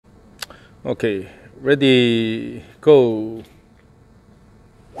Okay, ready, go.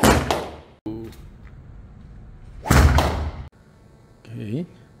 Okay,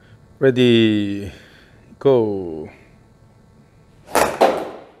 ready, go.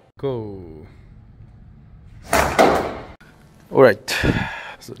 Go. All right,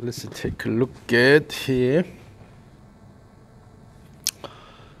 so let's take a look at here.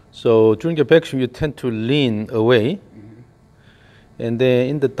 So during the backswing, you tend to lean away. And then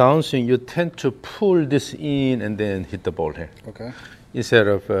in the downswing, you tend to pull this in and then hit the ball here. Okay. Instead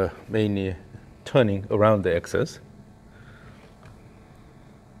of mainly turning around the axis.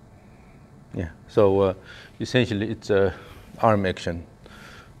 Yeah, so essentially it's a arm action,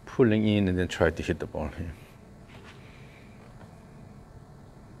 pulling in and then try to hit the ball here.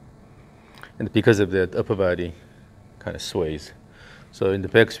 And because of that, upper body kind of sways. So in the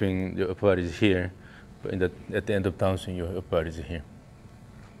backswing, your upper body is here, but at the end of downswing, your upper body is here.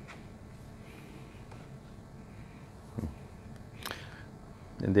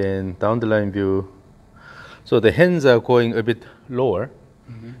 And then down the line view, so the hands are going a bit lower,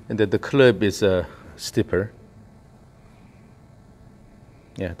 and then the club is steeper.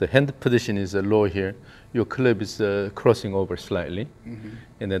 Yeah, the hand position is low here. Your club is crossing over slightly,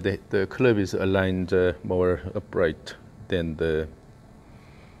 and then the club is aligned more upright than the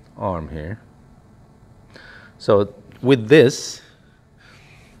arm here. So with this,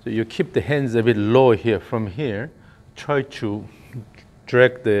 so you keep the hands a bit low here. From here, try to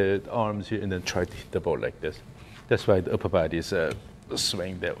drag the arms here and then try to hit the ball like this. That's why the upper body is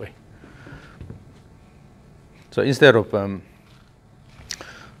swaying that way. So instead of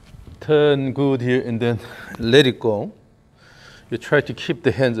turn good here and then let it go, you try to keep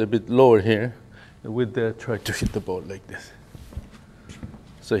the hands a bit lower here, and with that try to hit the ball like this.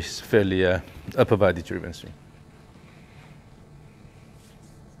 So it's fairly upper body driven swing.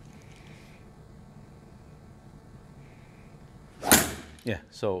 Yeah,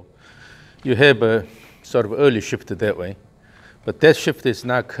 so you have a sort of early shift that way, but that shift is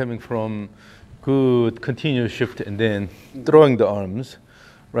not coming from good continuous shift and then throwing the arms.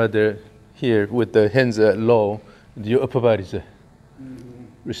 Rather here with the hands low, your upper body is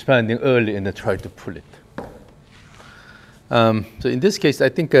responding early and then try to pull it. So in this case, I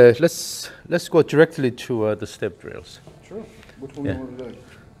think let's go directly to the step drills. Sure. Which one do you want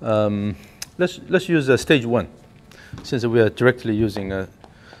to do? Let's use stage one. Since we are directly using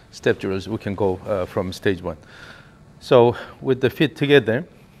step drills, we can go from stage one. So with the feet together,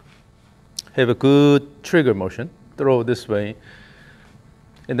 have a good trigger motion, throw this way.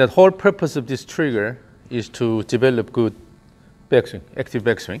 And the whole purpose of this trigger is to develop good backswing, active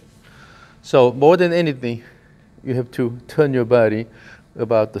backswing. So more than anything, you have to turn your body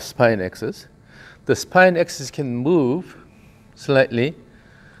about the spine axis. The spine axis can move slightly,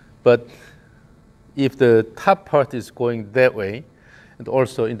 but if the top part is going that way, and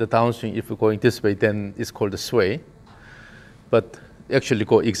also in the downswing, if you're going this way, then it's called a sway. But actually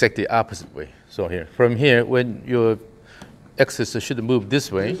go exactly opposite way. So here, from here, when your axis should move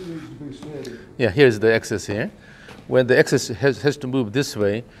this way. Yeah, here's the axis here. When the axis has to move this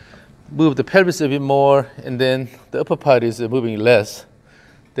way, move the pelvis a bit more, and then the upper part is moving less,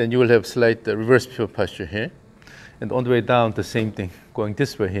 then you will have slight reverse pivot posture here. And on the way down, the same thing, going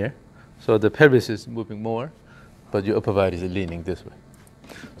this way here. So the pelvis is moving more, but your upper body is leaning this way.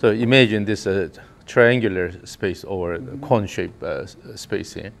 So imagine this triangular space or cone-shaped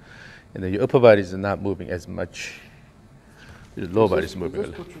space here. And then your upper body is not moving as much. Your lower body is moving a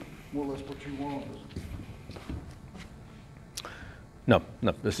little. More or less what you want. No.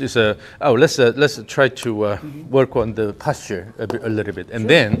 This is let's try to work on the posture a little bit, and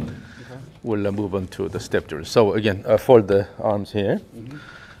then we'll move on to the step drill. So again, fold the arms here.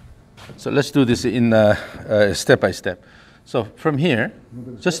 So let's do this in step by step. So from here,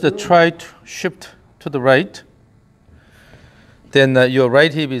 just try to shift to the right. Then your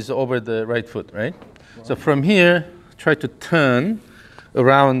right hip is over the right foot, right? So from here, try to turn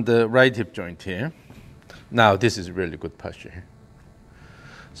around the right hip joint here. Now this is really good posture here.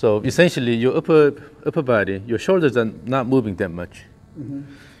 So essentially, your upper body, your shoulders are not moving that much, and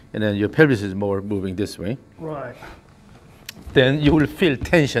then your pelvis is more moving this way. Right. Then you will feel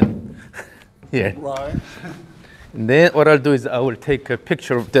tension here. Right. And then what I'll do is I will take a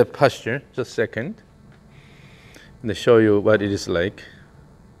picture of that posture, just a second, and show you what it is like.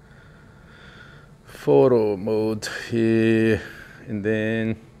 Photo mode here, and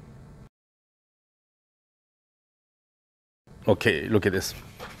then, okay, look at this.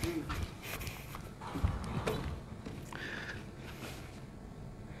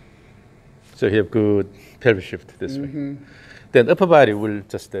 So you have good pelvic shift this way. then upper body will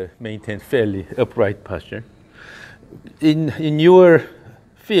just maintain fairly upright posture. In your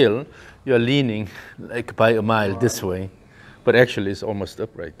field, you're leaning like by a mile this way, but actually it's almost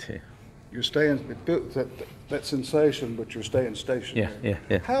upright here. You're staying, it feels that sensation, but you're staying stationary.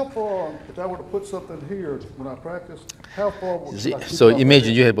 Yeah. How far, if I were to put something here when I practice, how far would I keep So my imagine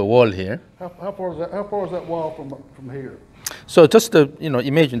head? you have a wall here. How far is that wall from here? So just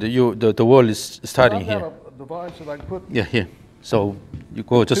imagine that the wall is starting I've here. got a device that I can put Yeah, here. So you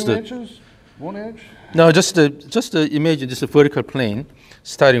go just 2 inches, 1 inch. no, just imagine just a vertical plane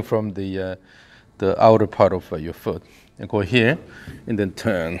starting from the outer part of your foot and go here and then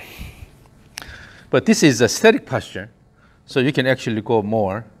turn. But this is a static posture, so you can actually go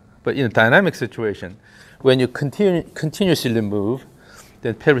more. But in a dynamic situation, when you continuously move,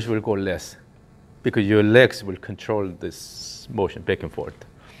 then pelvis will go less because your legs will control this motion back and forth.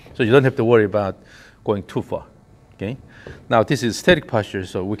 So you don't have to worry about going too far. Okay. Now this is static posture,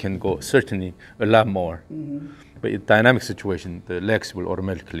 so we can go certainly a lot more. But in dynamic situation, the legs will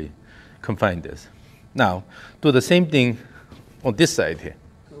automatically confine this. Now do the same thing on this side here.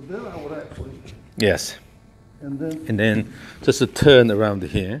 So then I would actually, Yes. and then And then just to turn around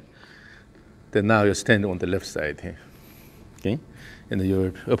here, then now you're standing on the left side here. Okay? And then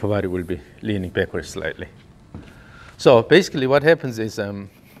your upper body will be leaning backwards slightly. So basically what happens is,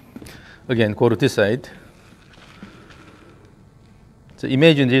 again, go to this side. So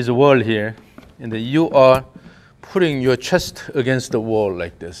imagine there's a wall here, and then you are putting your chest against the wall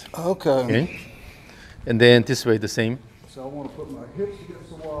like this. Okay? And then this way the same. So I want to put my hips against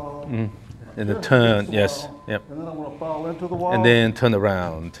the wall. And then chest turn, against the yes. wall, Yep. And then I want to fall into the wall. And then turn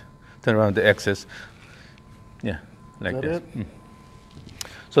around the axis. Yeah, like Is this. that it?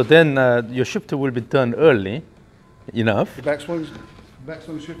 So then your shifter will be done early enough. The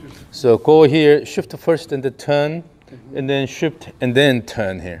backswing shift is So go here, shift first and then turn, and then shift and then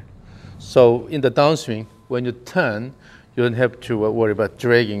turn here. So in the downswing, when you turn, you don't have to worry about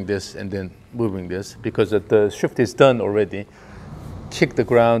dragging this and then moving this because the shift is done already. Kick the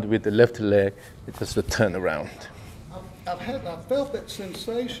ground with the left leg, it's just a turn around. I felt that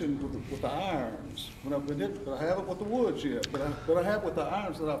sensation with the irons when I've been it, but I haven't with the woods yet. But I have with the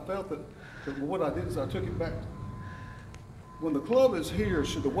irons that I felt that what I did is I took it back. When the club is here,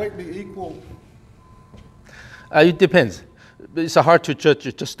 should the weight be equal? It depends. It's hard to judge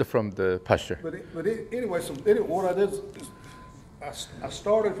it just from the posture. Anyway, what I did is I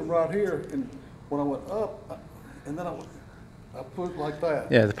started from right here, and when I went up, and then I put it like that.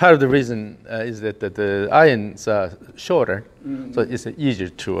 Yeah, the part of the reason is that the irons are shorter, so it's easier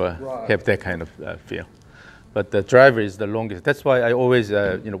to have that kind of feel. But the driver is the longest. That's why I always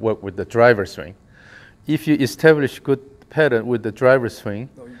work with the driver swing. If you establish good pattern with the driver swing,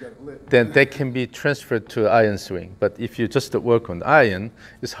 then that can be transferred to iron swing. But if you just work on the iron,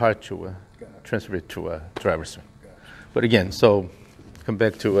 it's hard to transfer it to a driver swing. But again, so come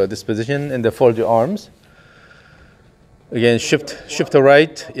back to this position and then fold your arms. Again, shift to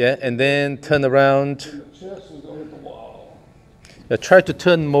right, yeah, and then turn around. Try to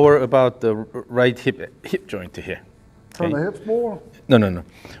turn more about the right hip joint here. Turn the hips more? No.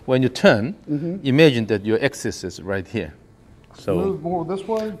 When you turn, imagine that your axis is right here. So move more this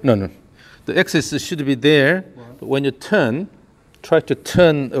way? No. The axis should be there, but when you turn, try to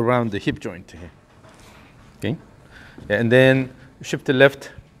turn around the hip joint here. Okay? And then shift to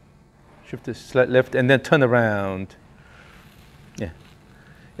left, shift to slight left, and then turn around. Yeah.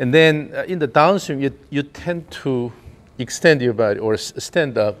 And then in the downswing, you tend to extend your body or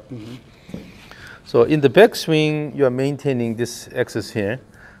stand up. So in the backswing, you are maintaining this axis here,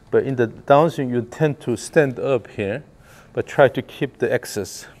 but in the downswing, you tend to stand up here, but try to keep the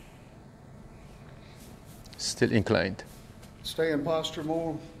axis still inclined. Stay in posture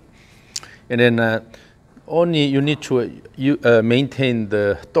more? And then only you need to maintain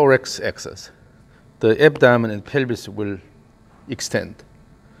the thorax axis. The abdomen and pelvis will extend.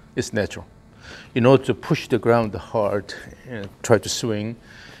 It's natural. In order to push the ground hard and try to swing,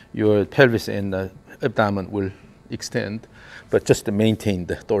 your pelvis and abdomen will extend, but just to maintain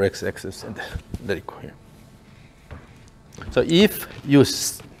the thorax axis and let it go here. So if you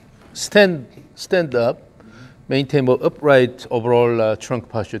stand up, maintain more upright overall trunk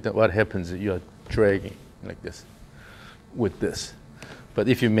posture, then what happens is you are dragging like this with this. But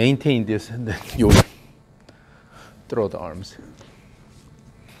if you maintain this, then you throw the arms.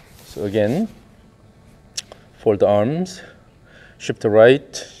 So again, fold the arms, shift to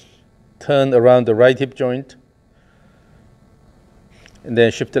right, turn around the right hip joint, and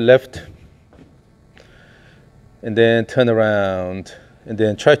then shift to left, and then turn around, and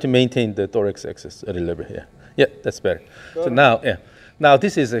then try to maintain the thorax axis a little bit here. Yeah, that's better. So Better? now, yeah. Now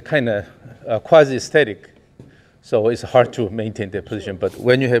this is a kind of quasi-static, so it's hard to maintain that position. But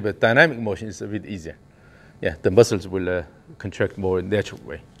when you have a dynamic motion, it's a bit easier. Yeah, the muscles will contract more natural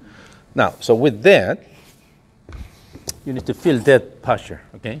way. Now, so with that, you need to feel that posture,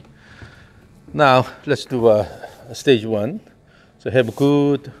 okay? Now, let's do stage 1. So have a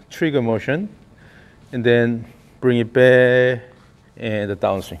good trigger motion, and then bring it back and the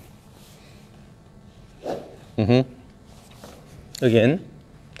downswing. Again.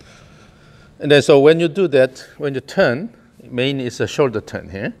 And then so when you do that, when you turn, mainly it's a shoulder turn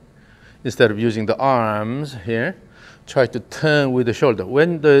here. Instead of using the arms here, try to turn with the shoulder.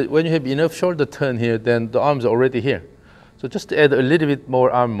 When you have enough shoulder turn here, then the arms are already here. So just add a little bit more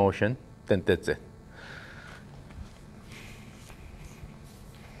arm motion, then that's it.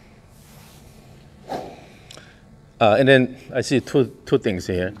 And then I see two things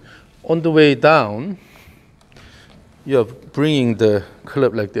here. On the way down, you're bringing the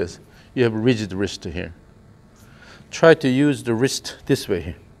club like this. You have a rigid wrist here. Try to use the wrist this way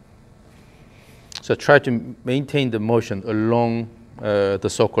here. So try to maintain the motion along the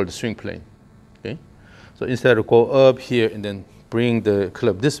so-called swing plane. Okay? So instead of go up here and then bring the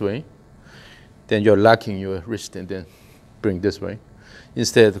club this way, then you're locking your wrist and then bring this way.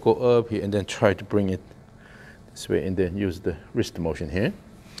 Instead, go up here and then try to bring it this way and then use the wrist motion here.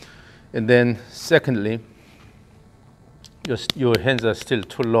 And then secondly, your hands are still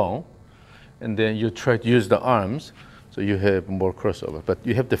too long, and then you try to use the arms so you have more crossover. But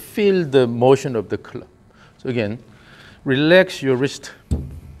you have to feel the motion of the club. So again, relax your wrist.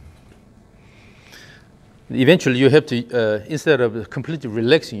 Eventually you have to, instead of completely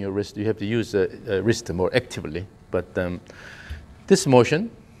relaxing your wrist, you have to use the wrist more actively. But this motion,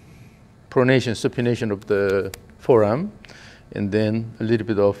 pronation, supination of the forearm, and then a little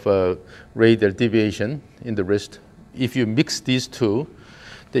bit of radial deviation in the wrist. If you mix these two,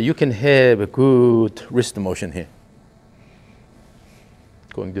 then you can have a good wrist motion here.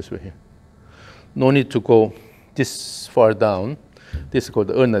 Going this way here. No need to go this far down. This is called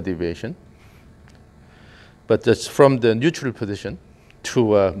the ulnar deviation. But just from the neutral position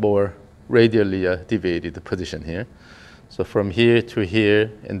to a more radially deviated position here. So from here to here,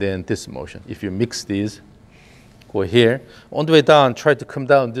 and then this motion. If you mix these, go here. On the way down, try to come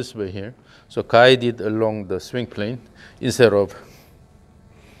down this way here. So guide it along the swing plane instead of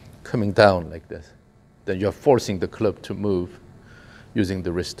coming down like this. Then you're forcing the club to move using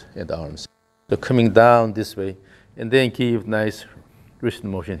the wrist and the arms. So coming down this way, and then give nice wrist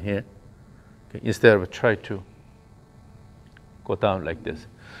motion here. Okay, instead of try to go down like this.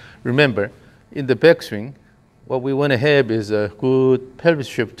 Remember, in the backswing, what we want to have is a good pelvis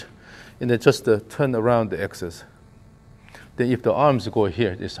shift, and then just turn around the axis. Then if the arms go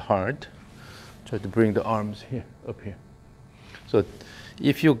here, it's hard. Try to bring the arms here, up here. So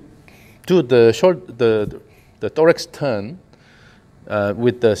if you do the thorax turn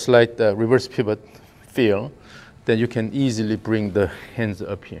with the slight reverse pivot feel, then you can easily bring the hands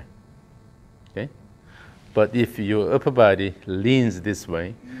up here. Okay? But if your upper body leans this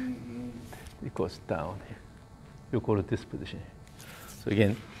way, it goes down here. You go to this position here. So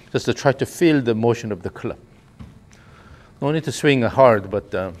again, just to try to feel the motion of the club. No need to swing hard,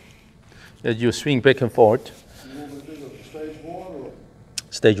 but as you swing back and forth. You want me to do the stage 1 or?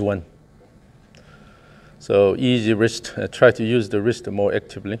 Stage 1. So easy wrist. Try to use the wrist more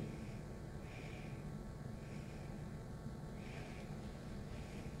actively.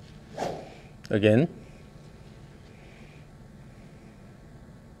 Again.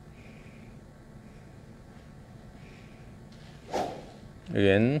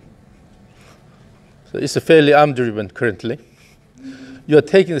 Again. So it's a fairly arm-driven currently. You are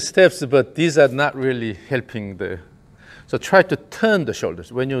taking the steps, but these are not really helping the. So try to turn the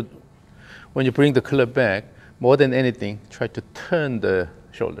shoulders. When you bring the club back, more than anything, try to turn the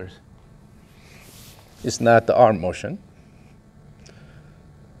shoulders. It's not the arm motion.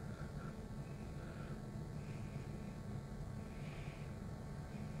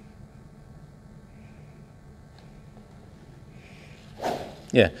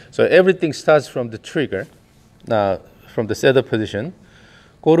 Yeah, so everything starts from the trigger. Now, from the setup position,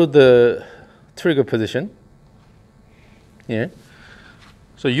 go to the trigger position here.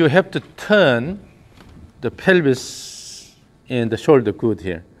 So you have to turn the pelvis and the shoulder good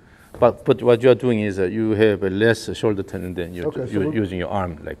here. But what you are doing is you have a less shoulder turn, and then you're using your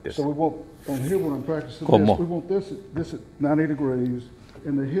arm like this. So we want, on here when I'm practicing Go this, more. we want this at 90 degrees,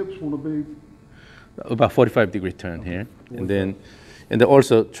 and the hips want to be about 45-degree turn here. And then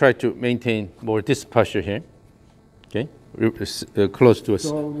also try to maintain more this posture here. Okay? Close to us.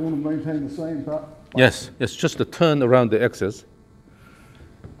 So we want to maintain the same Yes, it's just a turn around the axis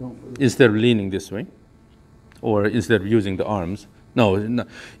instead of leaning this way, or instead of using the arms. No,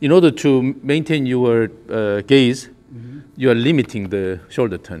 in order to maintain your gaze, you are limiting the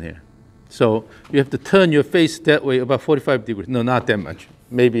shoulder turn here. So you have to turn your face that way about 45 degrees. No, not that much.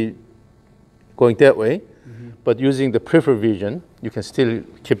 Maybe going that way, but using the peripheral vision, you can still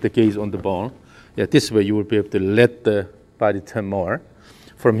keep the gaze on the ball. Yeah, this way you will be able to let the body turn more.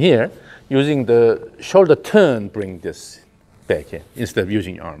 From here, using the shoulder turn, bring this back here instead of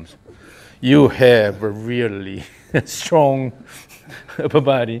using your arms. You have a really strong upper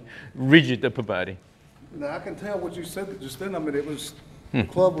body, rigid upper body. Now I can tell what you said just then. I mean, it was the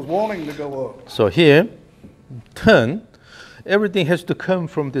club was wanting to go up. So here, turn. Everything has to come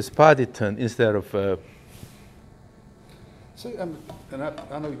from this body turn instead of. See, and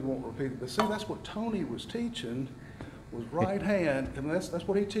I know you won't repeat it, but see, that's what Tony was teaching, was right hand, and that's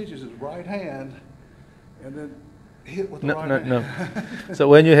what he teaches is right hand, and then hit with the right hand. No. So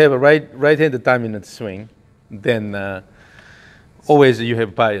when you have a right-handed dominant swing, then always you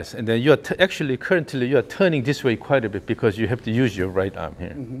have bias, and then you are actually currently you are turning this way quite a bit because you have to use your right arm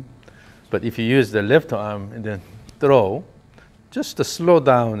here. But if you use the left arm and then throw, just to slow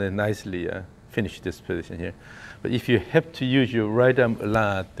down and nicely finish this position here. But if you have to use your right arm a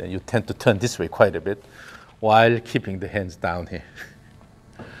lot, then you tend to turn this way quite a bit while keeping the hands down here.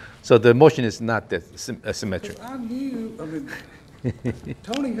 So the motion is not that symmetric. I knew, I mean,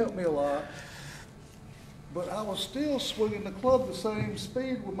 Tony helped me a lot, but I was still swinging the club the same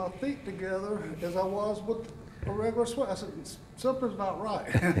speed with my feet together as I was with a regular swing. I said, something's not right.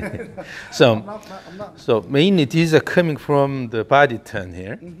 So mainly these are coming from the body turn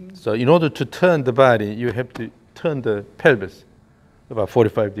here. So in order to turn the body, you have to turn the pelvis about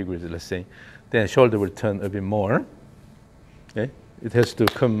 45 degrees, let's say. Then shoulder will turn a bit more. Okay? It has to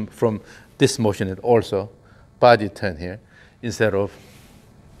come from this motion and also body turn here instead of.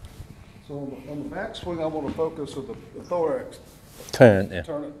 So on the backswing, I want to focus on the thorax. Turn, yeah.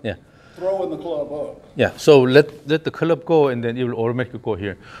 Turn it. Yeah. Throwing the club up. Yeah, so let the club go and then it will automatically go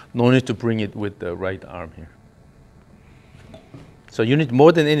here. No need to bring it with the right arm here. So you need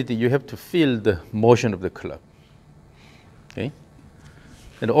more than anything, you have to feel the motion of the club. Okay?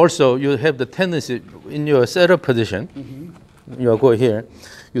 And also you have the tendency in your setup position, you go here,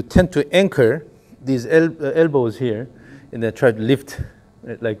 you tend to anchor these elbows here and then try to lift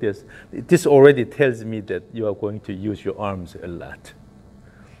like this. This already tells me that you are going to use your arms a lot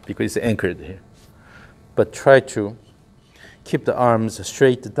because it's anchored here. But try to keep the arms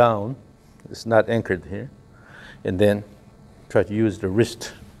straight down. It's not anchored here. And then try to use the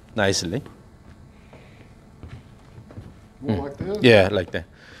wrist nicely. More like this? Yeah, like that.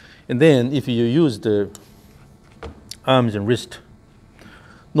 And then if you use the arms and wrist,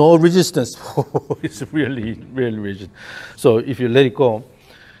 no resistance. It's really, really rigid. So if you let it go,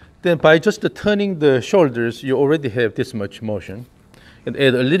 then by just turning the shoulders, you already have this much motion. And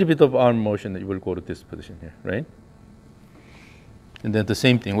add a little bit of arm motion, you will go to this position here, right? And then the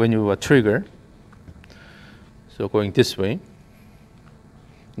same thing, when you trigger, so going this way,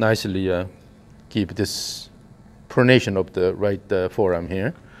 nicely keep this pronation of the right forearm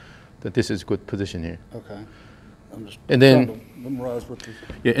here, that this is good position here. Okay. I'm just and then, trying to memorize what this.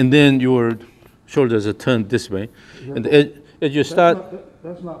 Yeah, and then your shoulders are turned this way. Yeah, and as you start.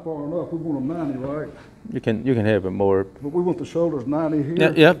 That's not far enough. We want them 90, right? You can have a more. But we want the shoulders 90 here.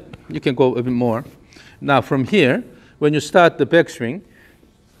 Yeah, yeah, you can go a bit more. Now from here, when you start the backswing,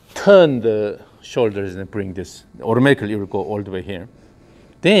 turn the shoulders and bring this. Automatically it will go all the way here.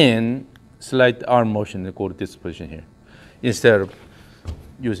 Then slight arm motion and go to this position here. Instead of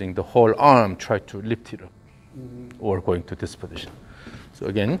using the whole arm, try to lift it up or going to this position. So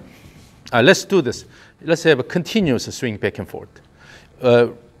again, let's do this. Let's have a continuous swing back and forth.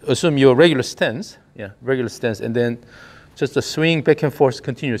 Assume your regular stance, and then just a swing back and forth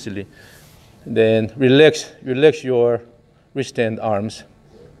continuously. Then relax your wrist and arms.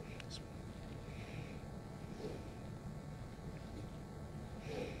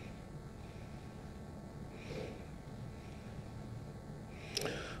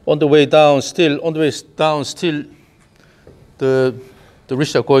 On the way down, still the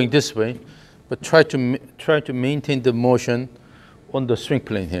wrists are going this way, but try to maintain the motion on the swing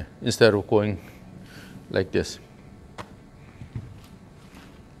plane here instead of going like this.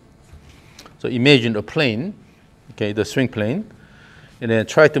 So imagine a plane, okay, the swing plane, and then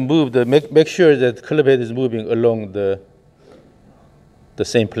try to move make sure that the club head is moving along the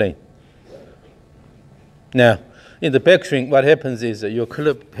same plane. Now, in the backswing, what happens is your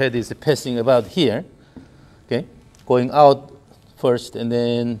club head is passing about here, okay, going out first and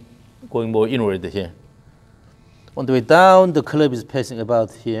then going more inward here. On the way down, the club is passing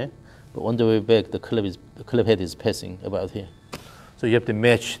about here, but on the way back, the club head is passing about here. So you have to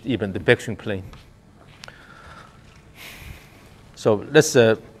match even the backswing plane. So let's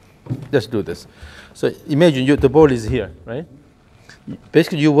do this. So imagine the ball is here, right?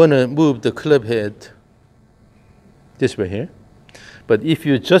 Basically, you want to move the club head this way here. But if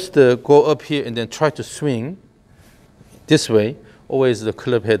you just go up here and then try to swing this way, always the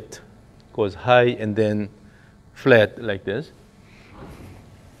club head goes high and then flat like this.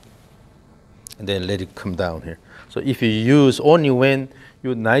 And then let it come down here. So if you use only when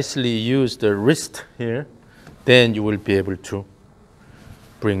you nicely use the wrist here, then you will be able to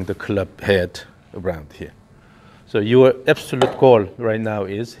bring the club head around here. So your absolute goal right now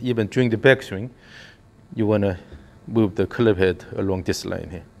is, even during the backswing, you want to move the club head along this line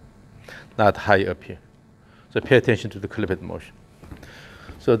here, not high up here. So pay attention to the club head motion.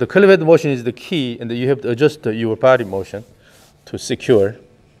 So the club head motion is the key, and you have to adjust your body motion to secure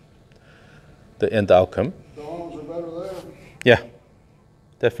the end outcome. The arms are better there? Yeah,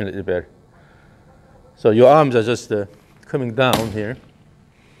 definitely better. So your arms are just coming down here.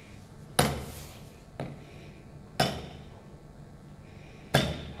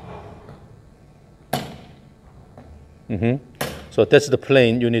 So that's the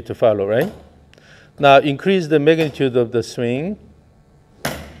plane you need to follow, right? Now increase the magnitude of the swing.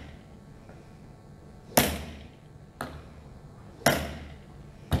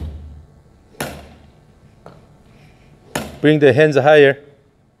 Bring the hands higher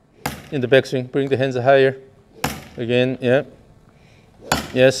in the backswing. Bring the hands higher. Again, yeah.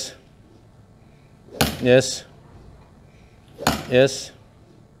 Yes. Yes. Yes.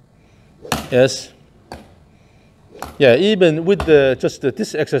 Yes. Yeah, even with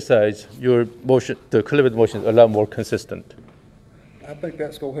this exercise, your motion, the club head motion is a lot more consistent. I think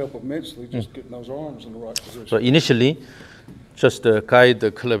that's going to help immensely, just getting those arms in the right position. So initially, just guide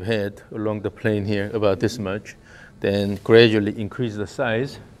the club head along the plane here about this much, then gradually increase the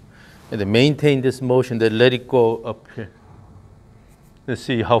size, and then maintain this motion, then let it go up here. Let's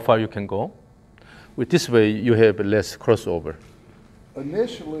see how far you can go. With this way, you have less crossover.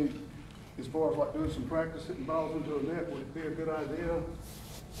 Initially, as far as like doing some practice hitting balls into a net, would it be a good idea?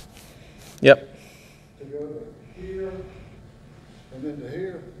 Yep. To go to here and then to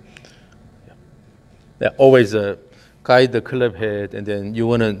here? Yeah, always guide the club head, and then you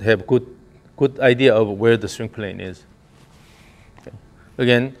want to have good idea of where the swing plane is. Okay.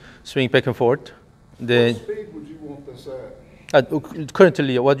 Again, swing back and forth. Then what speed would you want this at?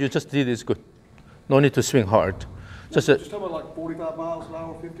 Currently, what you just did is good. No need to swing hard. Just tell me like 45 miles an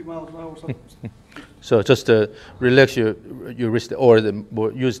hour, 50 miles an hour, something. So just relax your wrist, or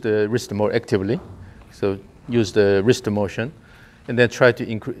use the wrist more actively. So use the wrist motion, and then try to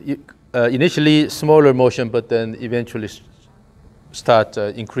increase. Initially smaller motion, but then eventually start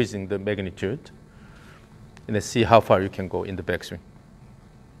increasing the magnitude, and then see how far you can go in the backswing.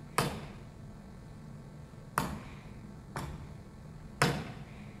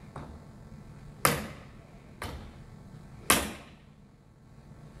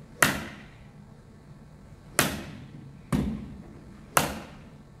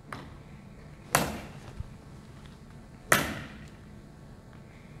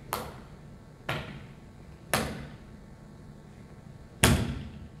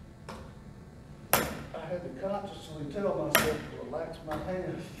 I had to consciously tell myself to relax my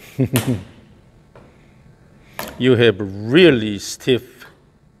hands. You have really stiff,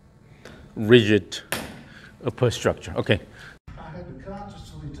 rigid upper structure. Okay. I had to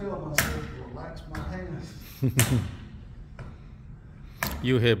consciously tell myself to relax my hands.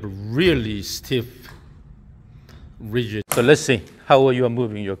 You have really stiff, rigid. So let's see how you are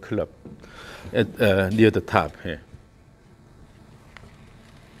moving your club at, near the top here.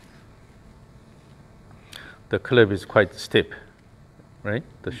 The club is quite stiff, right?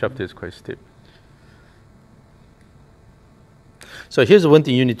 The shaft is quite stiff. So here's one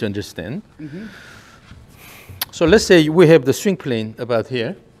thing you need to understand. So let's say we have the swing plane about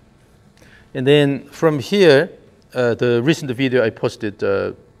here. And then from here, the recent video I posted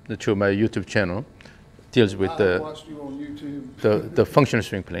to my YouTube channel deals with I watched you on YouTube. the functional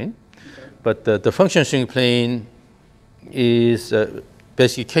swing plane. Okay. But the functional swing plane is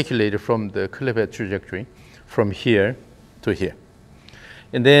basically calculated from the club head trajectory from here to here.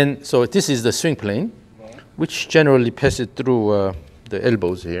 And then, so this is the swing plane, right, which generally passes through the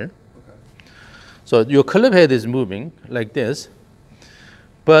elbows here. Okay. So your club head is moving like this,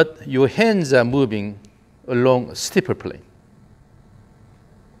 but your hands are moving along a steeper plane,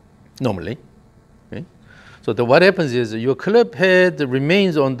 normally. Okay? So what happens is your club head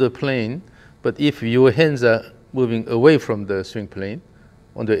remains on the plane, but if your hands are moving away from the swing plane,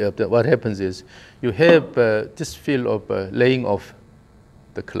 on the way up, what happens is you have this feel of laying off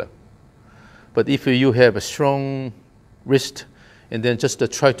the club. But if you have a strong wrist, and then just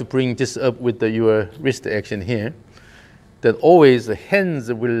try to bring this up with your wrist action here, then always the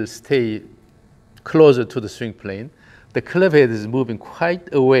hands will stay closer to the swing plane. The club head is moving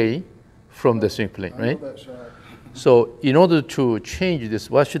quite away from the swing plane, right? That's right. So in order to change this,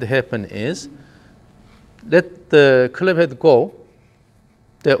 what should happen is let the club head go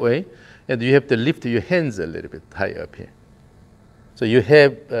that way, and you have to lift your hands a little bit higher up here. So you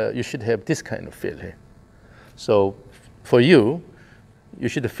should have this kind of feel here. So for you, you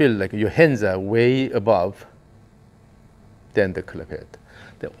should feel like your hands are way above than the club head.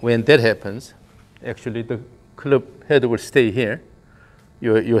 When that happens, actually the club head will stay here.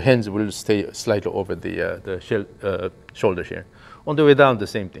 Your hands will stay slightly over the shoulder here. On the way down, the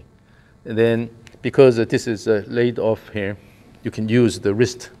same thing. And then because this is laid off here, you can use the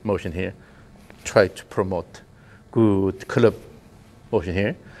wrist motion here. Try to promote good club motion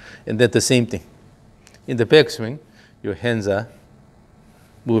here. And then the same thing. In the backswing, your hands are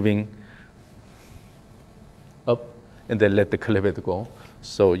moving up, and then let the club head go.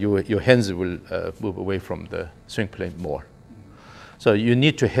 So your hands will move away from the swing plane more. So you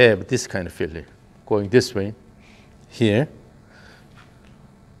need to have this kind of feeling, going this way, here,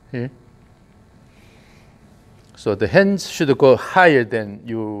 here. So the hands should go higher than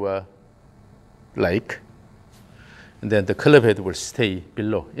you like, and then the club head will stay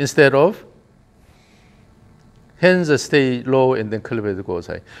below. Instead of hands stay low and then club head goes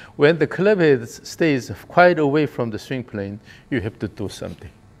high. When the club head stays quite away from the swing plane, you have to do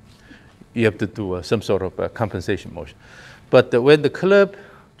something. You have to do some sort of compensation motion. But when the club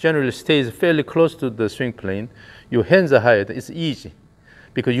generally stays fairly close to the swing plane, your hands are higher. It's easy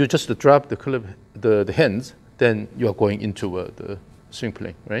because you just drop the club, the hands, then you are going into the swing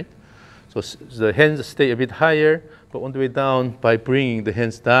plane, right? So the hands stay a bit higher, but on the way down, by bringing the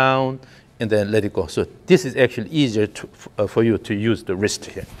hands down and then let it go. So this is actually easier for you to use the wrist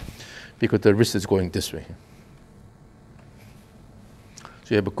here because the wrist is going this way.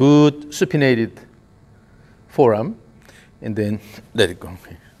 So you have a good supinated forearm, and then let it go.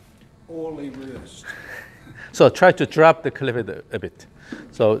 Oily wrist. So try to drop the club head a bit.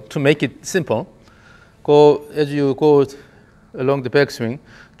 So to make it simple, as you go along the backswing,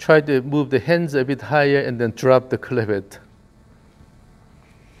 try to move the hands a bit higher and then drop the club head.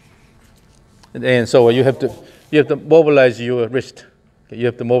 And so you have to mobilize your wrist. Okay, you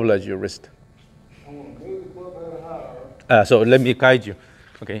have to mobilize your wrist. I want to move the club head higher. So let me guide you.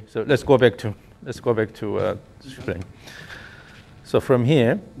 Okay, so let's go back to playing. So from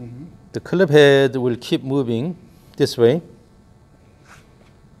here, the club head will keep moving this way.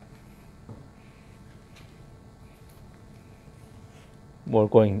 More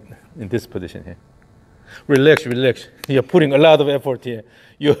going in this position here. Relax, relax. You're putting a lot of effort here.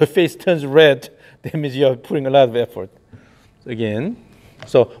 Your face turns red. That means you're putting a lot of effort. Again.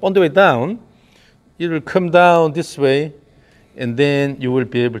 So on the way down, it will come down this way, and then you will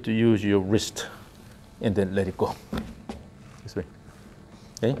be able to use your wrist and then let it go. This way.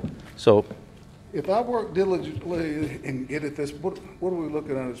 Okay? So If I work diligently and get at this, what are we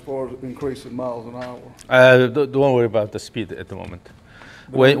looking at as far as increasing miles an hour? don't worry about the speed at the moment.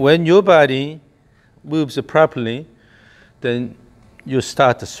 When your body moves properly, then you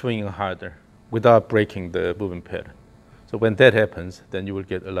start swinging harder without breaking the movement pattern. So when that happens, then you will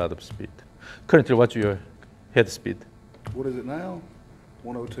get a lot of speed. Currently, what's your head speed? What is it now?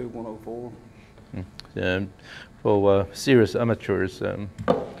 102, 104? For serious amateurs,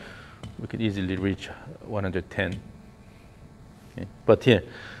 we could easily reach 110. Okay. But here,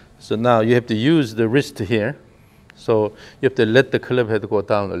 so now you have to use the wrist here. So you have to let the club head go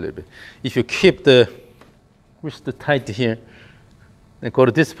down a little bit. If you keep the wrist tight here and go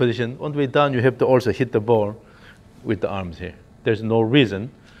to this position, on the way down you have to also hit the ball with the arms here. There's no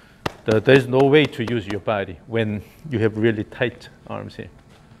reason, there's no way to use your body when you have really tight arms here.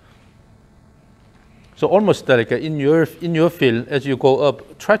 So almost like in your field, as you go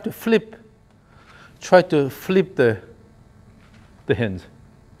up, try to flip the hands.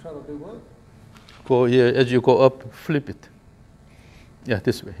 Try to do what? Go here, as you go up, flip it. Yeah,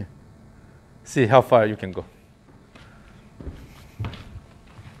 this way. See how far you can go.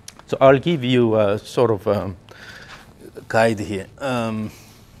 So I'll give you a sort of guide here.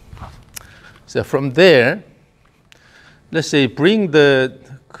 So from there, let's say bring the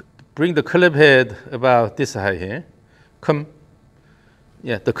club head about this high here. Come,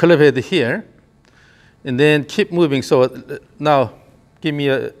 yeah, the club head here, And then keep moving. So now give me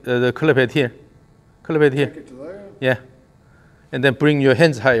the club head here. Club head here. Take it to there. Yeah. And then bring your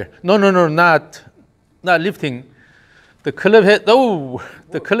hands higher. No, not lifting. The club head, oh,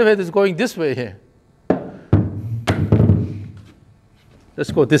 the club head is going this way here.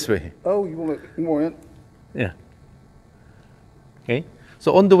 Let's go this way. Oh, you want it more in? Yeah. Okay.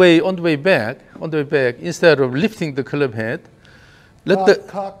 So on the way back, instead of lifting the club head,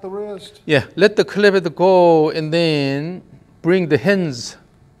 Cock the wrist. Yeah, let the club head go, and then bring the hands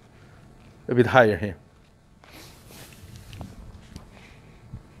a bit higher here.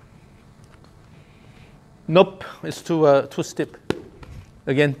 Nope, it's too steep.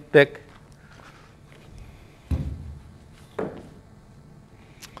 Again, back.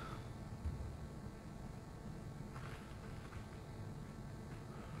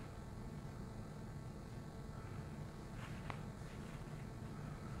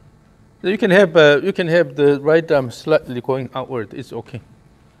 You can have the right arm slightly going outward. It's okay.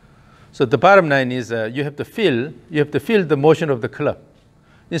 So the bottom line is you have to feel the motion of the club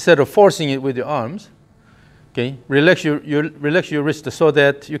instead of forcing it with your arms. Okay, relax your wrist so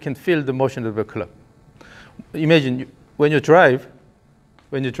that you can feel the motion of the club. Imagine when you drive,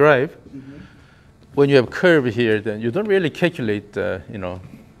 when you have curve here, then you don't really calculate the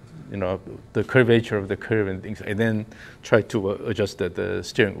curvature of the curve and things, and then try to adjust the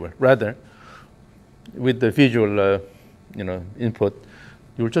steering wheel. Rather, with the visual input,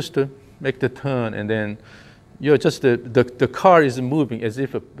 you'll just make the turn, and then you adjust the car is moving as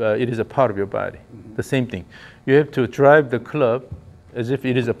if it is a part of your body. Mm-hmm. The same thing. You have to drive the club as if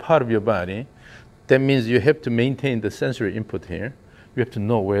it is a part of your body. That means you have to maintain the sensory input here. You have to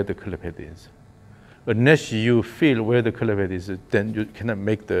know where the club head is. Unless you feel where the club head is, then you cannot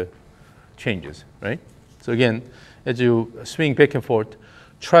make the changes, right? So again, as you swing back and forth,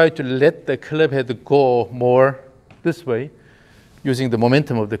 try to let the club head go more this way using the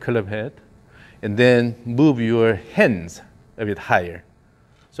momentum of the club head, and then move your hands a bit higher.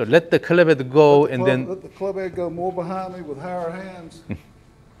 So let the club head go, and then let the club head go more behind me with higher hands.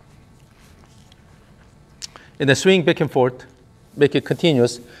 And then swing back and forth, make it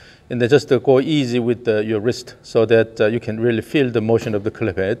continuous, and then just go easy with your wrist so that you can really feel the motion of the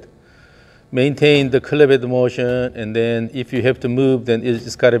club head. Maintain the club head motion, and then if you have to move, then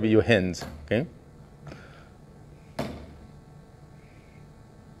it's got to be your hands. Okay.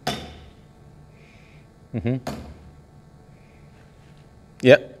 Mm-hmm.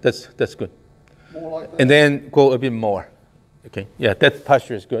 Yeah, that's good. More like that. And then go a bit more. Okay. Yeah, that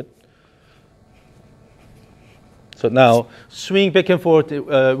posture is good. So now swing back and forth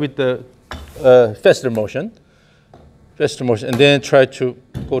with the faster motion, and then try to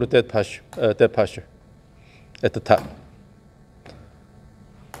go to that posture at the top.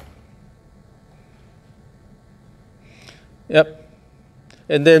 Yep.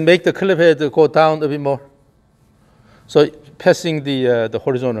 And then make the club head go down a bit more. So passing the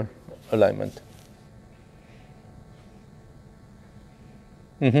horizontal alignment.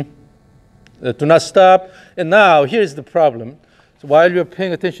 Mm-hmm. Do not stop. And now here's the problem. So while you're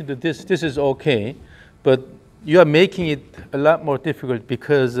paying attention to this is okay, but you are making it a lot more difficult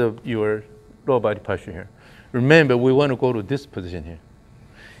because of your lower body posture here. Remember, we want to go to this position here.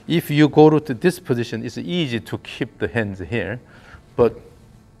 If you go to this position, it's easy to keep the hands here, but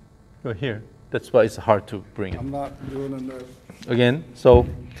you're here. That's why it's hard to bring it. I'm not doing enough. Again, so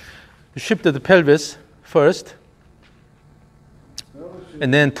you shift the pelvis first,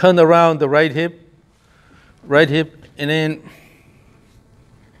 and then turn around the right hip, and then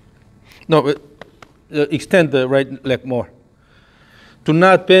extend the right leg more. Do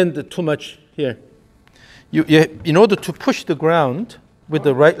not bend too much here. In order to push the ground with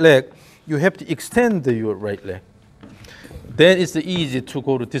the right leg, you have to extend your right leg. Then it's easy to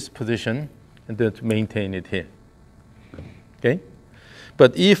go to this position and then to maintain it here. Okay?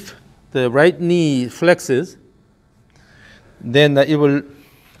 But if the right knee flexes, then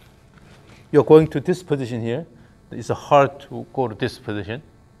you're going to this position here. It's hard to go to this position,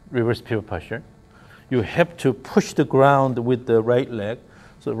 reverse pivot posture. You have to push the ground with the right leg.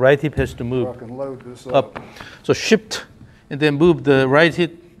 So right hip has to move I can load this up. So shift, and then move the right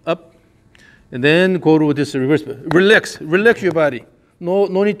hip up, and then go to this reverse. Relax your body. No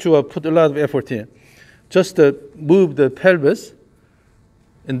need to put a lot of effort here. Just move the pelvis,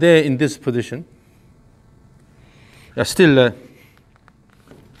 and then in this position. Still,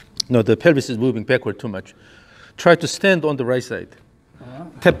 no, the pelvis is moving backward too much. Try to stand on the right side.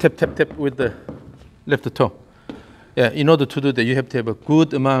 Tap with the left toe. Yeah, in order to do that, you have to have a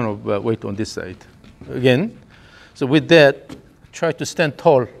good amount of weight on this side. Again, so with that, try to stand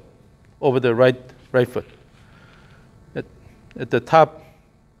tall over the right right foot. At the top,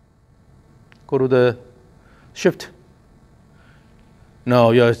 go to the shift.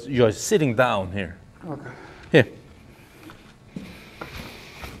 No, you're sitting down here. Okay. Here.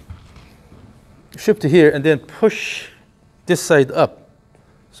 Shift here and then push this side up.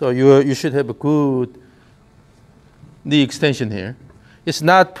 So you should have a good knee extension here. It's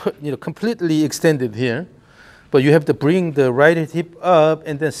not completely extended here, but you have to bring the right hip up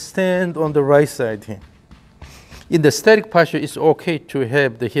and then stand on the right side here. In the static posture, it's okay to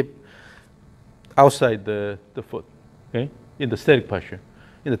have the hip outside the foot, okay? In the static posture.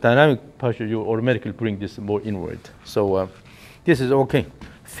 In the dynamic posture, you automatically bring this more inward. So this is okay.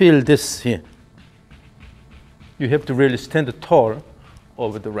 Feel this here. You have to really stand tall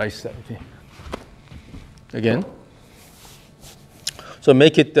over the right side here. Again. So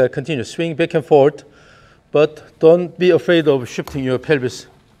make it continue. Swing back and forth, but don't be afraid of shifting your pelvis.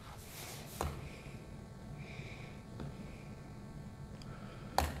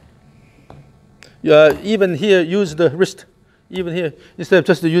 Even here, use the wrist. Even here, instead of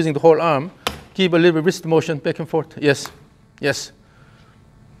just using the whole arm, give a little wrist motion back and forth. Yes, yes.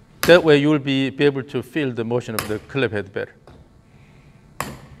 That way you will be able to feel the motion of the club head better.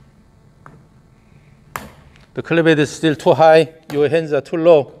 The club head is still too high. Your hands are too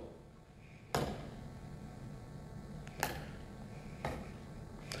low.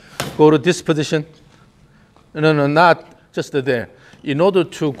 Go to this position. No, not just there. In order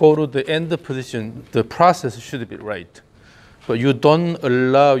to go to the end position, the process should be right. But you don't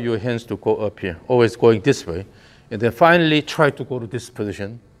allow your hands to go up here, always going this way. And then finally try to go to this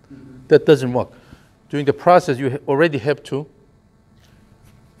position. That doesn't work. During the process, you already have to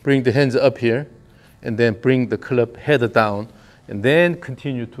bring the hands up here and then bring the club head down and then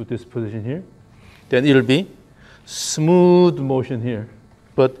continue to this position here. Then it'll be smooth motion here.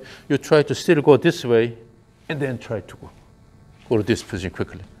 But you try to still go this way and then try to go to this position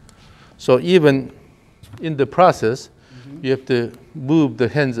quickly. So even in the process, you have to move the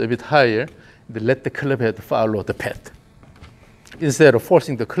hands a bit higher and let the club head follow the pad, instead of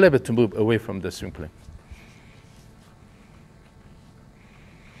forcing the club head to move away from the swing plane.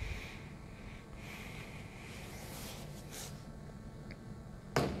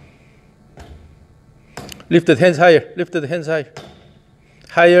 Lift the hands higher, lift the hands higher.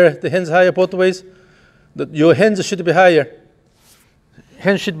 Higher, the hands higher both ways. Your hands should be higher.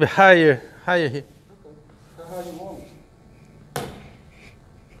 Hands should be higher here. Okay. How you want it?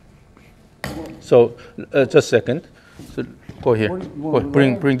 So just a second. So go here. Go,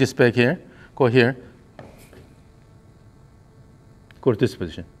 bring this back here. Go here. Go to this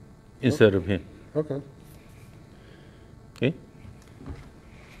position instead of here. Okay. Okay.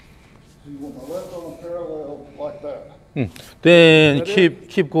 So you want my left arm parallel like that? Then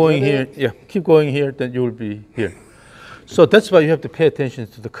keep going here. Yeah, keep going here. Then you will be here. So that's why you have to pay attention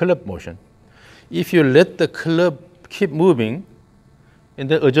to the club motion. If you let the club keep moving and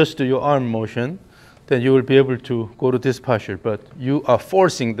then adjust to your arm motion, then you will be able to go to this posture. But you are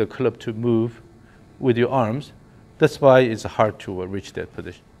forcing the club to move with your arms. That's why it's hard to reach that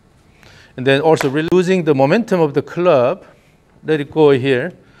position. And then also losing the momentum of the club, let it go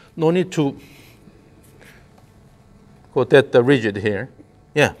here. No need to go that rigid here.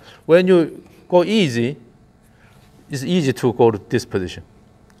 Yeah, when you go easy, it's easy to go to this position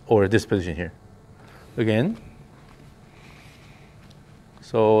or this position here. Again.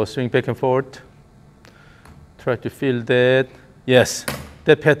 So swing back and forth. Try to feel that. Yes,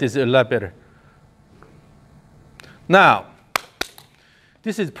 that path is a lot better. Now,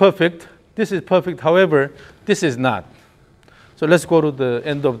 this is perfect. This is perfect. However, this is not. So let's go to the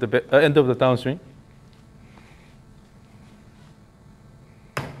end of the downswing.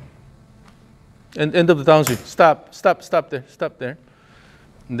 And end of the downswing. Stop there.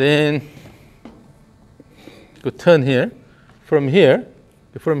 And then go turn here. From here,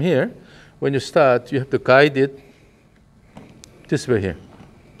 when you start, you have to guide it this way here.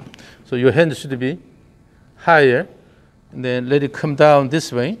 So your hand should be higher, and then let it come down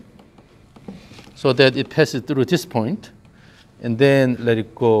this way, so that it passes through this point, and then let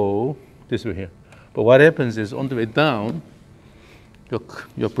it go this way here. But what happens is on the way down,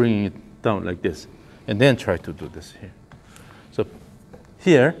 you're bringing it down like this, and then try to do this here. So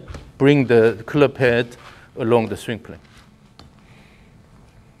here, bring the club head along the swing plane.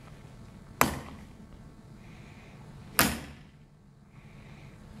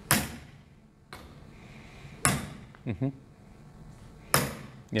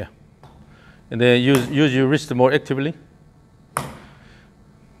 Yeah. And then use your wrist more actively.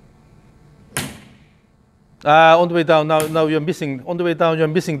 On the way down, now you're missing, on the way down, you're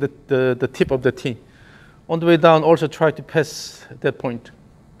missing the tip of the T. On the way down, also try to pass that point.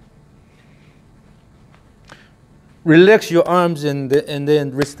 Relax your arms and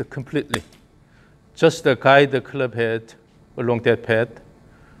then wrist completely. Just guide the club head along that path.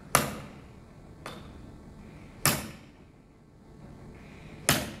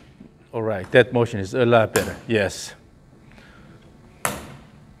 All right, that motion is a lot better, yes.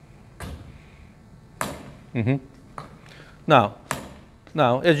 Now,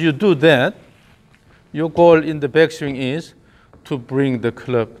 as you do that, your goal in the backswing is to bring the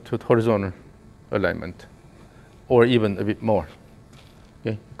club to horizontal alignment, or even a bit more.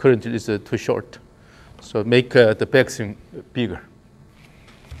 Okay? Currently, it's too short, so make the backswing bigger.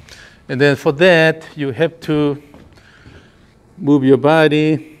 And then for that, you have to move your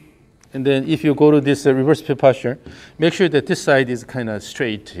body. And then if you go to this reverse pivot posture, make sure that this side is kind of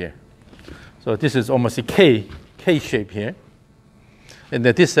straight here. So this is almost a K shape here. And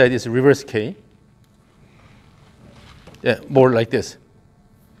then this side is reverse K. Yeah, more like this,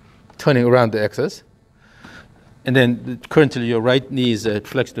 turning around the axis. And then currently your right knee is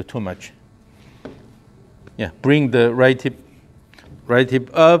flexed too much. Yeah, bring the right hip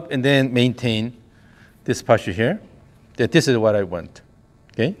up and then maintain this posture here. That this is what I want,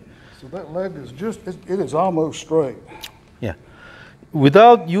 okay? So that leg is it is almost straight. Yeah.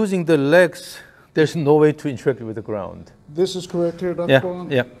 Without using the legs, there's no way to interact with the ground. This is correct here, Dr. Kwon?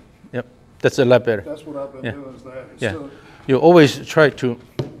 Yeah. That's a lot better. That's what I've been doing is that. Yeah. You always try to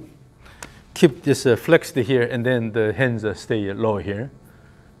keep this flexed here, and then the hands stay low here,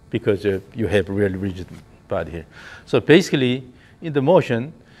 because you have a really rigid body here. So basically, in the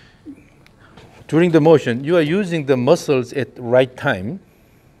motion, during the motion, you are using the muscles at the right time.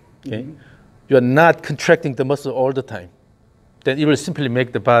 Okay? You are not contracting the muscle all the time. Then it will simply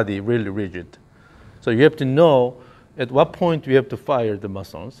make the body really rigid. So you have to know at what point you have to fire the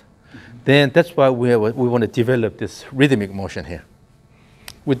muscles. Then that's why we want to develop this rhythmic motion here.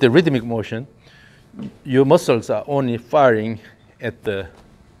 With the rhythmic motion, your muscles are only firing at the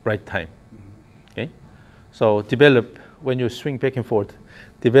right time. Okay? So develop, when you swing back and forth,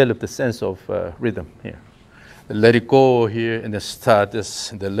 develop the sense of rhythm here. Let it go here and then start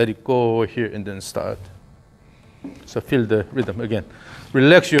this, and then let it go here and then start. So feel the rhythm again.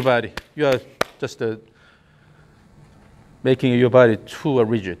 Relax your body. You are just making your body too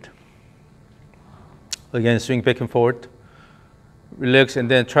rigid. Again, swing back and forth. Relax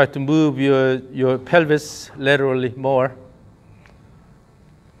and then try to move your pelvis laterally more.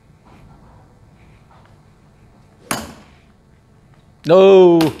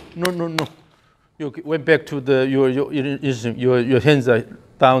 No. You went back to your hands are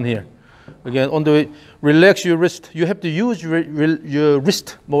down here. Again, on the way, relax your wrist. You have to use your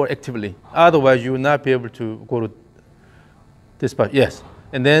wrist more actively. Otherwise, you will not be able to go to this part. Yes.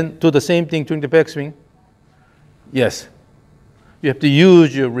 And then do the same thing during the backswing. Yes. You have to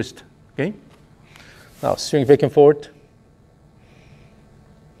use your wrist. Okay? Now, swing back and forth.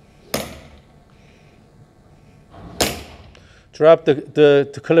 Drop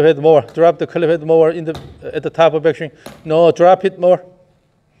the club head more. Drop the club head more at the top of backswing. No, drop it more.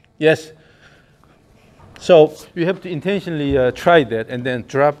 Yes. So you have to intentionally try that and then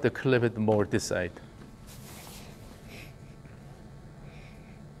drop the club head more this side.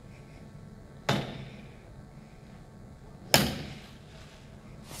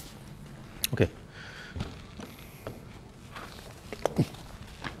 Okay.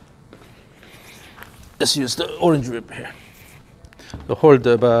 Let's use the orange rib here. So hold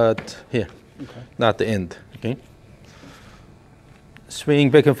about here, not the end. Okay. Swing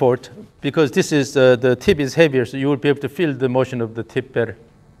back and forth, because this is the tip is heavier, so you will be able to feel the motion of the tip better.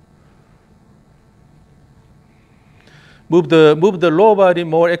 Move the lower body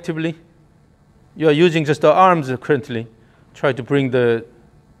more actively. You are using just the arms currently. Try to bring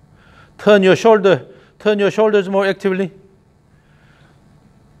turn your shoulders more actively.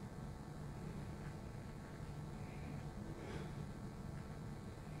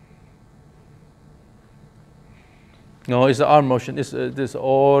 No, it's the arm motion. This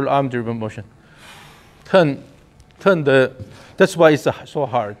all arm-driven motion. Turn that's why it's so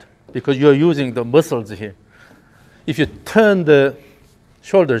hard, because you're using the muscles here. If you turn the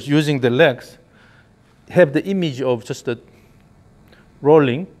shoulders using the legs, have the image of just the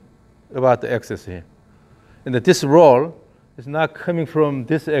rolling about the axis here. And that this roll is not coming from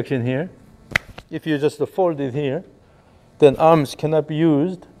this action here. If you just fold it here, then arms cannot be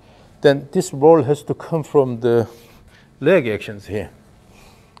used. Then this roll has to come from the leg actions here.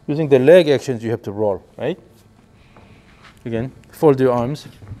 Using the leg actions, you have to roll, right? Again, fold your arms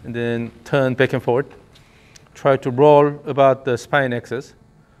and then turn back and forth. Try to roll about the spine axis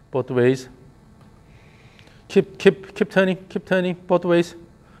both ways. Keep turning both ways.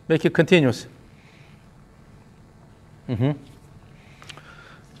 Make it continuous.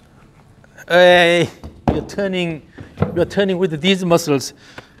 Hey, you're turning with these muscles.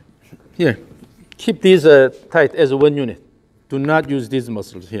 Here, keep these tight as one unit. Do not use these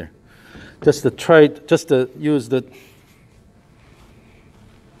muscles here. Just to use the.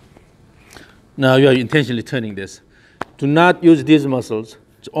 Now you are intentionally turning this. Do not use these muscles.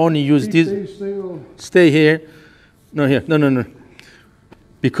 Only use these. Stay here. No, here. No.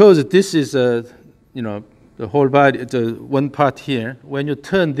 Because this is the whole body. It's one part here. When you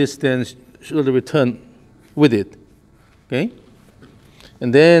turn this, then shoulder will turn with it. Okay.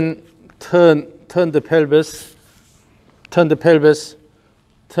 And then turn the pelvis. Turn the pelvis.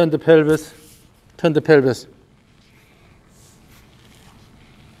 Turn the pelvis. Turn the pelvis.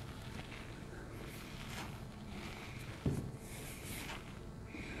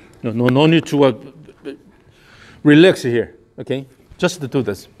 No need to relax here, okay? Just to do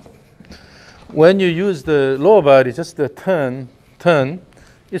this. When you use the lower body, just to turn,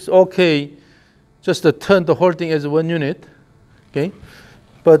 it's okay just to turn the whole thing as one unit, okay?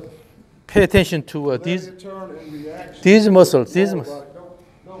 But pay attention to these muscles.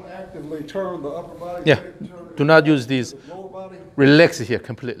 Don't actively turn the upper body. Yeah, do not use these. Relax here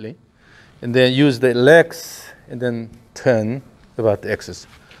completely. And then use the legs and then turn about the axis.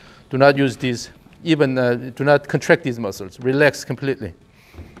 Do not use these, even do not contract these muscles. Relax completely.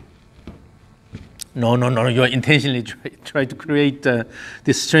 No, you are intentionally try to create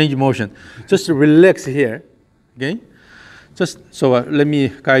this strange motion. Just relax here, okay? Just so let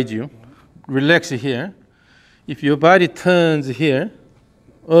me guide you. Relax here. If your body turns here,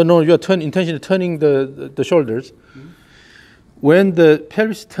 oh no, you are intentionally turning the shoulders. When the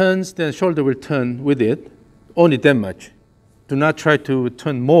pelvis turns, then shoulder will turn with it, only that much. Do not try to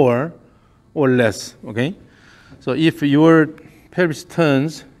turn more or less, okay? So if your pelvis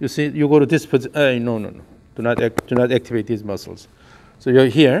turns, you see, you go to this position. No. Do not activate these muscles. So you're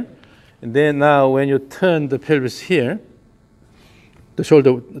here, and then now when you turn the pelvis here, the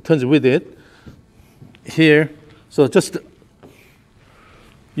shoulder turns with it. Here, so just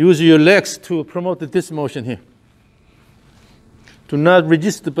use your legs to promote this motion here. Do not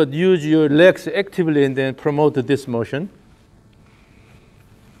resist, but use your legs actively and then promote this motion.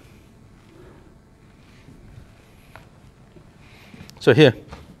 So here,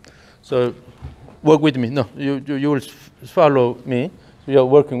 so work with me. No, you will follow me. So you're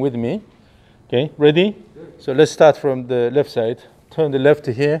working with me. Okay, ready? So let's start from the left side. Turn the left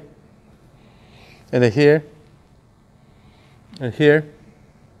to here, and then here, and here,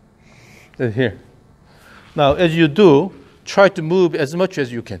 and here. Now, as you do, try to move as much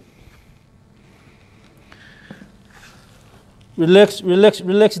as you can. Relax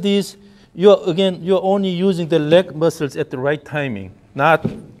these. You're only using the leg muscles at the right timing, not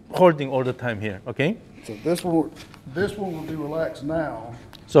holding all the time here, okay? So this one will be relaxed now.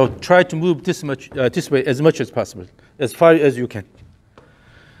 So try to move this way as much as possible, as far as you can.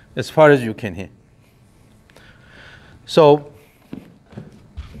 As far as you can here. So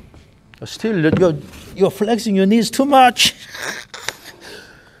still you're flexing your knees too much.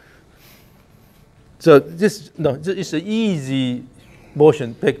 So this is an easy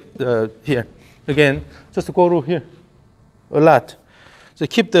motion back here. Again, just go to here a lot. So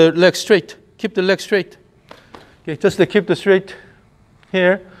keep the leg straight. Keep the leg straight. Okay, just to keep the straight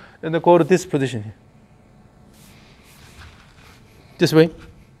here, and then go to this position here. This way.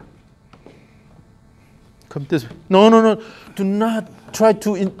 Come this way. No. Do not try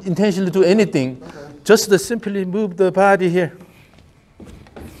to intentionally do anything. Okay. Just to simply move the body here.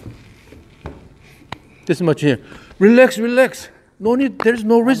 This much here. Relax. No need. There's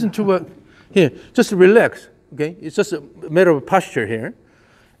no reason to here. Just relax. Okay. It's just a matter of posture here.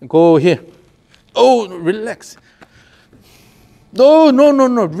 Go here. Oh, relax. No.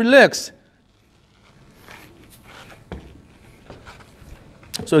 Relax.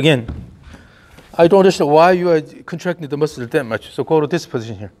 So again, I don't understand why you are contracting the muscle that much. So go to this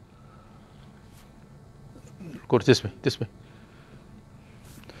position here. Go to this way.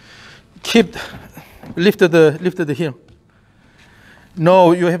 Keep lifted the heel.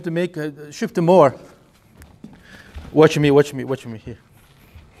 No, you have to make shift more. Watch me here.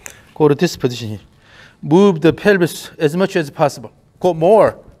 Go to this position here. Move the pelvis as much as possible. Go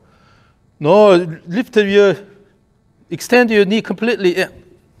more. No, extend your knee completely. Yeah.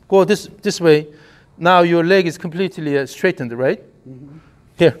 Go this way. Now your leg is completely straightened, right? Mm-hmm.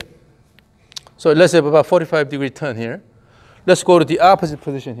 Here. So let's have about 45-degree turn here. Let's go to the opposite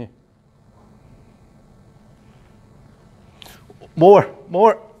position here. More.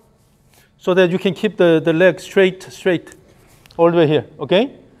 So that you can keep the leg straight, all the way here,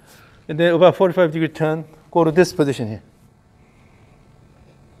 okay? And then about 45-degree turn, go to this position here.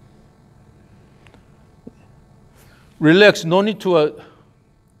 Relax, no need to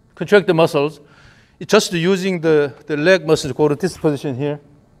contract the muscles. It's just using the leg muscles, go to this position here.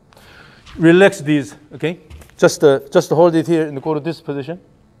 Relax these, okay? Just hold it here and go to this position.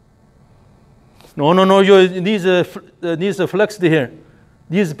 No, your knees are flexed here.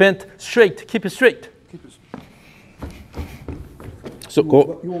 Knees bent straight, keep it straight. So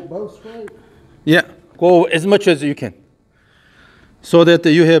go. You want both straight? Yeah, go as much as you can. So that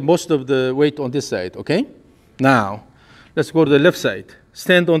you have most of the weight on this side, okay? Now, let's go to the left side.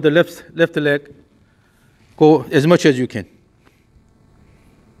 Stand on the left leg. Go as much as you can.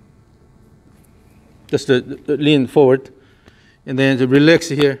 Just lean forward. And then relax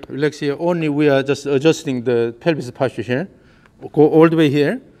here. Only we are just adjusting the pelvis posture here. Go all the way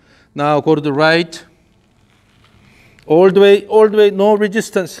here. Now go to the right. All the way, no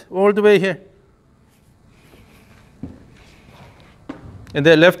resistance. All the way here. And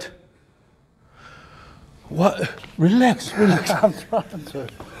then left. What? Relax. I'm trying to.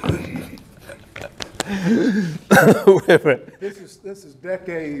 Whatever. This is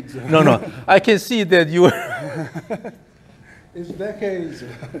decades. No. I can see that you are. It's decades.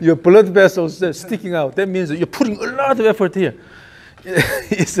 Your blood vessels are sticking out. That means that you're putting a lot of effort here.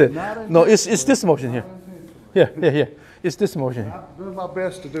 It's this motion here. Here. It's this motion here. I'm doing my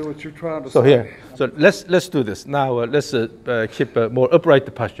best to do what you're trying to say. So here. So let's do this. Now let's keep a more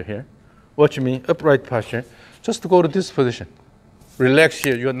upright posture here. Watch me, upright posture. Just to go to this position. Relax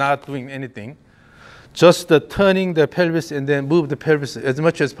here. You're not doing anything. Just turning the pelvis and then move the pelvis as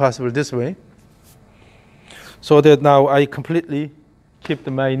much as possible this way. So that now I completely keep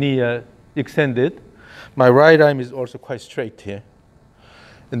my knee extended. My right arm is also quite straight here.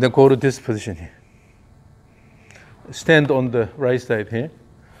 And then go to this position here. Stand on the right side here.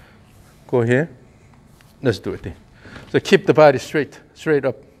 Go here. Let's do it here. So keep the body straight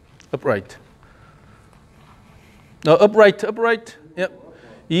up, upright. Now upright. Yep.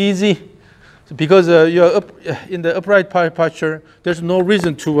 Easy. So because you're up in the upright posture, there's no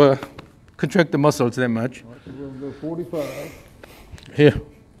reason to contract the muscles that much. We'll go 45. Here.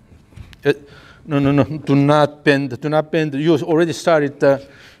 No. Do not bend. You already started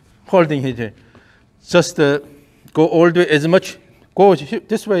holding it here. Just go all the way as much. Go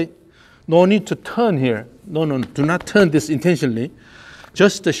this way. No need to turn here. No. Do not turn this intentionally.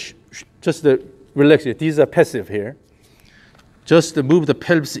 Just relax it. These are passive here. Just move the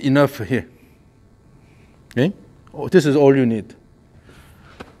pelvis enough here. Okay. This is all you need.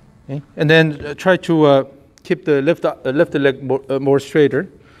 Okay. And then try to keep the left leg more straighter.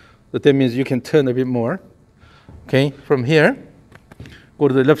 That means you can turn a bit more. Okay. From here, go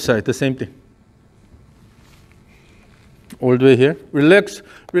to the left side. The same thing. All the way here. Relax.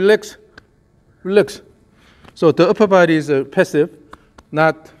 So the upper body is passive,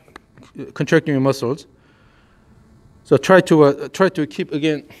 not contracting your muscles. So try to keep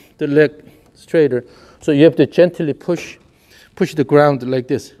again the leg straighter. So you have to gently push the ground like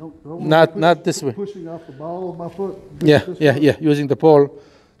this. Not this way. Pushing off the ball of my foot. Yeah. Using the ball,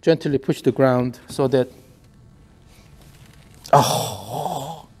 gently push the ground so that.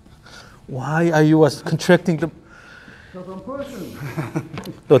 Oh, why are you contracting the? Because I'm pushing.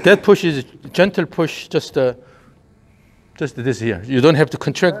 So that push is gentle push, just this here. You don't have to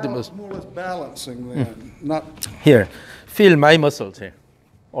contract the muscle. More or less balancing then, not. Here, feel my muscles here.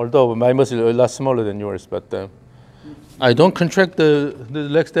 Although my muscles are a lot smaller than yours, but I don't contract the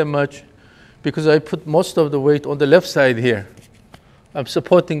legs that much because I put most of the weight on the left side here. I'm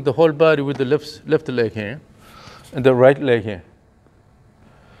supporting the whole body with the left leg here and the right leg here.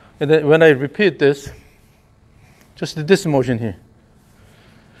 And then when I repeat this, just this motion here.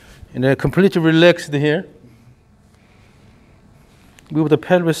 And then completely relaxed here. Move the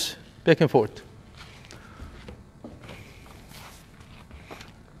pelvis back and forth.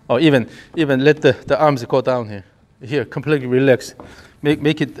 Or even let the arms go down here. Here, completely relax.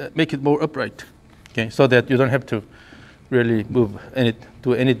 Make it more upright. Okay, so that you don't have to really do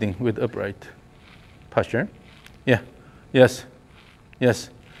anything with upright posture. Yeah. Yes.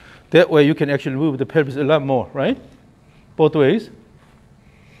 That way you can actually move the pelvis a lot more, right? Both ways.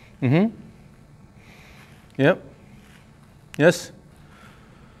 Yep. Yes.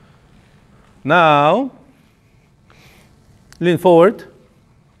 Now, lean forward.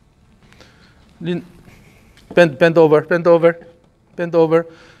 Bend over.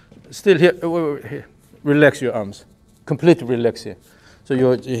 Still here. Relax your arms. Completely relax here. So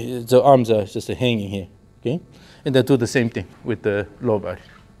the arms are just hanging here. Okay, and then do the same thing with the lower body.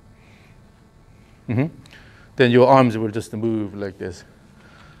 Then your arms will just move like this.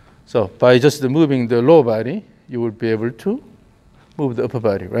 So by just moving the lower body, you will be able to move the upper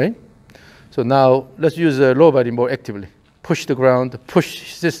body, right? So now let's use the lower body more actively. Push the ground,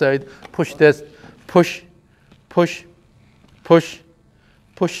 push this side, push that, push, push, push,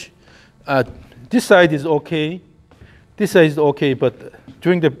 push. This side is okay. This side is okay, but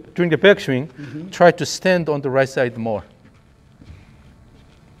during the backswing, try to stand on the right side more.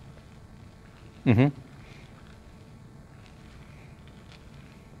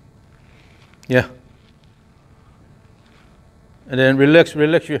 Yeah. And then relax.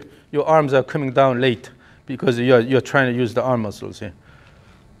 Your arms are coming down late because you're trying to use the arm muscles here.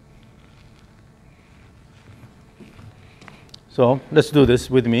 So let's do this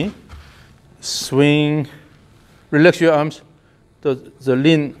with me. Swing. Relax your arms. The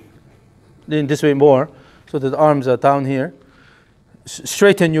lean this way more so that the arms are down here.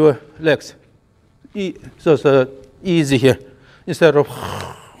 Straighten your legs. So easy here. Instead of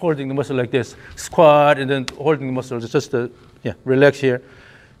holding the muscle like this, squat and then holding the muscle, just relax here.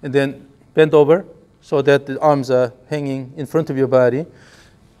 And then bend over so that the arms are hanging in front of your body.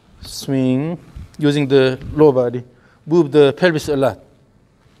 Swing, using the lower body. Move the pelvis a lot.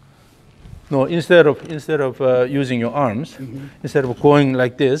 No, instead of using your arms, instead of going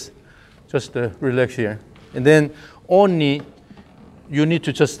like this, just relax here. And then only you need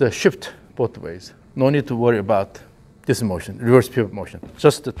to just shift both ways. No need to worry about this motion, reverse pivot motion.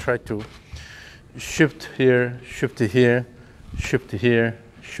 Just to try to shift here, shift to here, shift to here,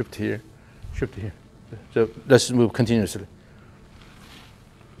 shift to here, shift to here. So let's move continuously.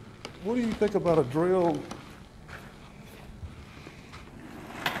 What do you think about a drill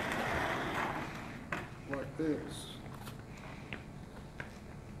like this?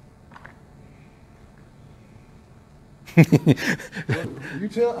 You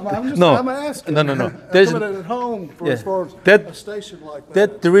tell. I'm asking. No. I'm coming at home for as far as a station like that.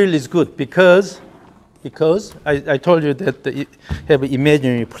 That drill is good because I told you that you have an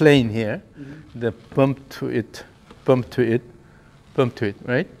imaginary plane here, the bump to it,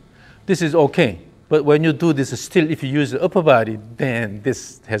 right? This is okay, but when you do this, still if you use the upper body, then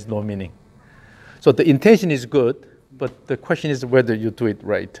this has no meaning. So the intention is good, but the question is whether you do it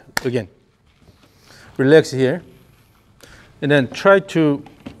right. Again, relax here. And then try to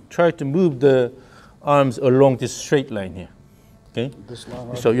move the arms along this straight line here. Okay? This line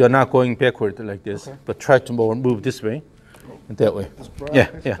right so you're not going backward like this, but try to move this way and that way.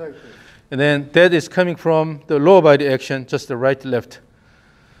 Yeah. And then that is coming from the lower body action, just the right, left.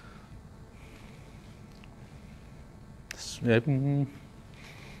 Swing,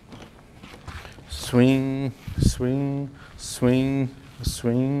 swing, swing,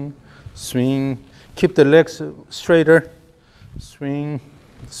 swing, swing. Keep the legs straighter. Swing,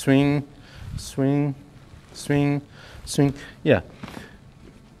 swing, swing, swing, swing. Yeah.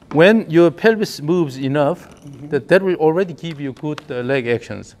 When your pelvis moves enough, that will already give you good leg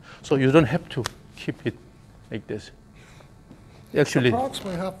actions. So you don't have to keep it like this. Actually,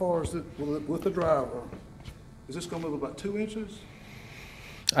 approximately how far is it with the driver? Is this going to move about 2 inches?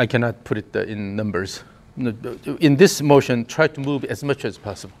 I cannot put it in numbers. In this motion, try to move as much as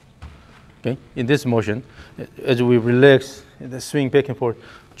possible. Okay? In this motion, as we relax and swing back and forth,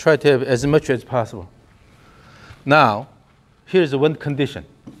 try to have as much as possible. Now, here's one condition.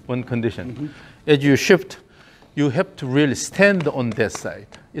 As you shift, you have to really stand on that side.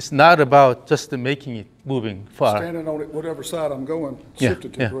 It's not about just making it moving far. Standing on it, whatever side I'm going,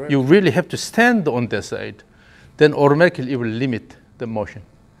 shifted to, correct? You really have to stand on that side. Then automatically it will limit the motion.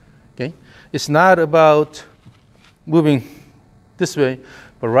 Okay? It's not about moving this way,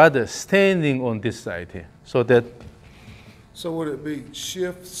 but rather standing on this side here. So would it be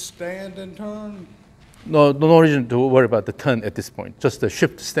shift, stand, and turn? No reason to worry about the turn at this point. Just the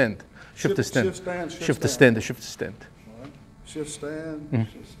shift, stand. Shift to stand. Shift to stand. Shift to stand. All right. Shift, stand,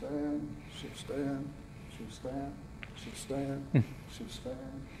 shift, stand, shift, stand, shift, stand, shift, stand, shift, stand.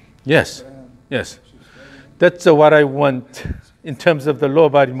 Yes. Stand, yes. shift, stand. That's what I want in terms of the lower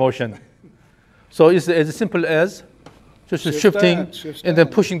body motion. So it's as simple as just Shift shifting stand, and then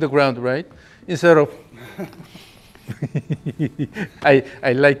pushing the ground, right? Instead of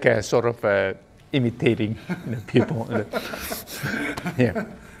I like sort of imitating people. Here.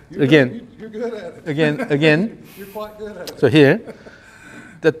 You're good at it. Again. You're quite good at it. So here,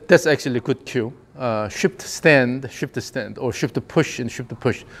 that's actually a good cue. Shift stand, or shift to push and shift to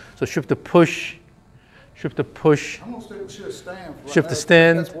push. So shift to push, shift to push. I'm gonna stick with shift stand. Right shift to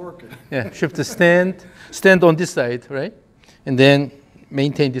stand. That's working. Yeah, shift to stand on this side, right? And then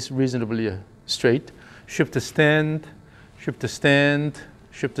maintain this reasonably straight. shift to stand, shift to stand,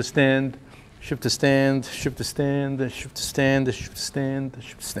 shift to stand, shift to stand, shift to stand, shift to stand, shift to stand,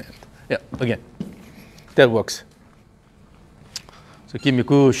 shift to stand. Yeah, again, that works. So give me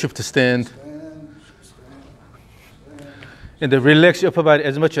good shift to stand. And then relax your upper body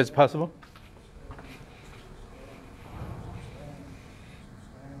as much as possible.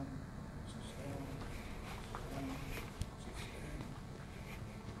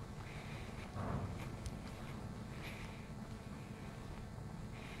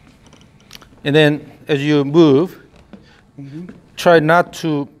 And then as you move, try not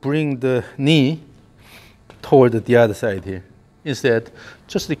to bring the knee toward the other side here. Instead,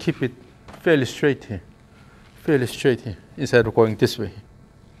 just to keep it fairly straight here, instead of going this way,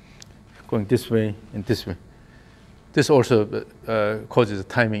 and this way. This also causes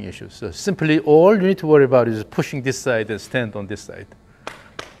timing issues. So simply all you need to worry about is pushing this side and stand on this side.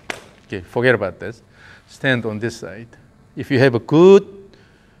 Okay, forget about this. Stand on this side. If you have a good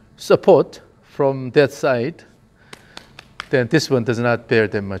support from that side, then this one does not bear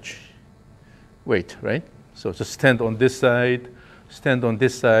that much weight, right? So just stand on this side,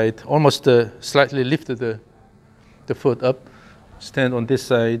 almost slightly lift the foot up, stand on this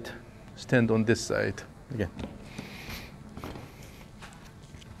side, again.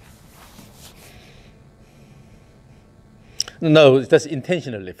 No, that's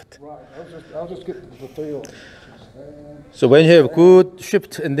intentional lift. Right, I'll just get the feel. So when you have good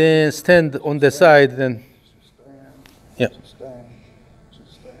shift and then stand on the side, then yeah,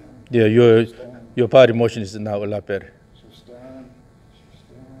 yeah, your body motion is now a lot better.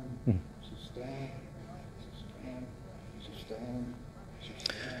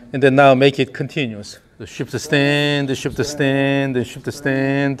 And then now make it continuous. The shift to stand, the shift to stand, the shift to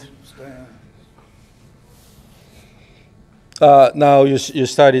stand. Now you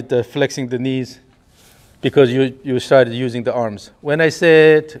started flexing the knees because you started using the arms. When I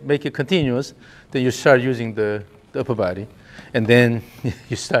said make it continuous, then you start using the upper body, and then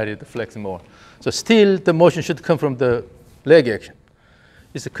you started to flex more. So still the motion should come from the leg action.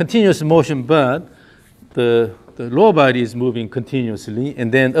 It's a continuous motion, but the lower body is moving continuously,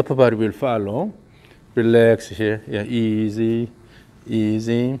 and then upper body will follow. Relax here, yeah, easy,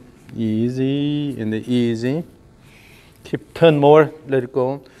 and then easy. Keep turn more, let it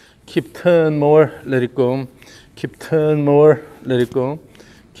go. Keep turn more, let it go. Keep turn more, let it go.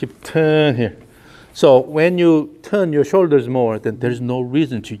 Keep turn here. So when you turn your shoulders more, then there's no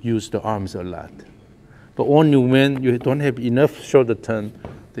reason to use the arms a lot. But only when you don't have enough shoulder turn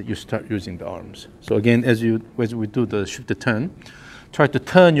that you start using the arms. So again, as we do the shift to turn, try to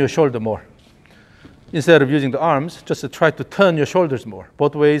turn your shoulder more. Instead of using the arms, just try to turn your shoulders more.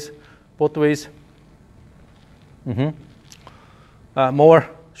 Both ways. More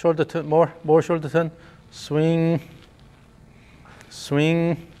shoulder turn, more shoulder turn. Swing.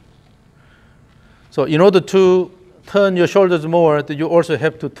 So in order to turn your shoulders more, you also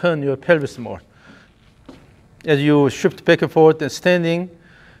have to turn your pelvis more. As you shift back and forth and standing,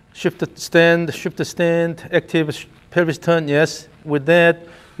 shift to stand, active pelvis turn, yes. With that,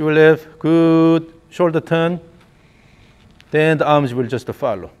 you will have good shoulder turn. Then the arms will just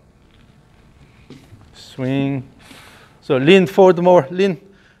follow. Swing. So lean forward more, lean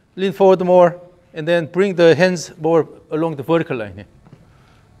forward more, and then bring the hands more along the vertical line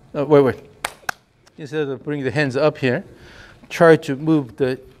here. Wait. Instead of bringing the hands up here, try to move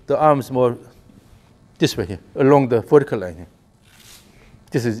the arms more this way here, along the vertical line here.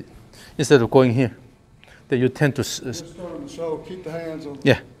 This is, instead of going here, then you tend to... So keep the hands on...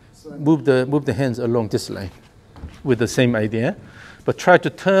 Yeah, move the hands along this line with the same idea. But try to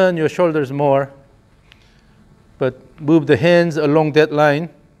turn your shoulders more, but move the hands along that line.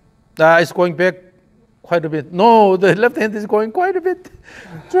 It's going back quite a bit. No, the left hand is going quite a bit.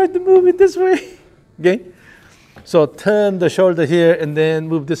 Try to move it this way. Okay? So turn the shoulder here and then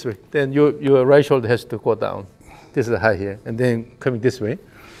move this way. Then your right shoulder has to go down. This is high here. And then coming this way.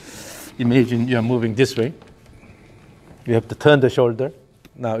 Imagine you're moving this way. You have to turn the shoulder.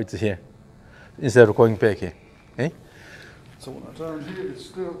 Now it's here. Instead of going back here. Okay? So when I turn here, it's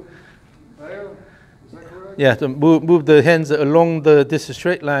still there? Is that correct? Yeah, to move the hands along this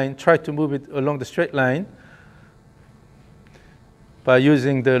straight line. Try to move it along the straight line by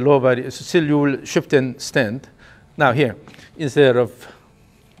using the lower body. So still you will shift and stand. Now here, instead of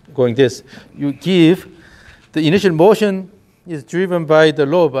going this, you give the initial motion is driven by the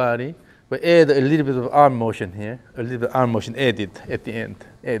lower body, but add a little bit of arm motion here, a little bit of arm motion added at the end,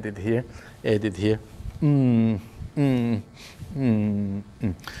 added here.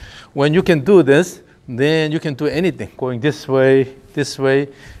 When you can do this, then you can do anything, going this way, this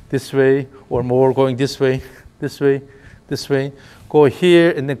way, or more going this way, this way, this way. Go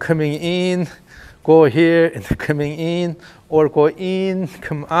here and then coming in, go here and then coming in, or go in,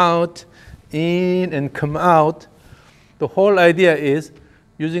 come out, in and come out. The whole idea is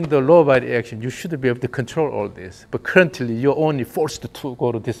using the lower body action, you should be able to control all this. But currently, you're only forced to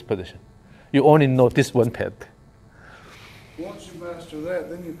go to this position. You only know this one path. Once you master that,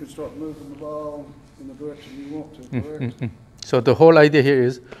 then you can start moving the ball in the direction you want to, correct? So the whole idea here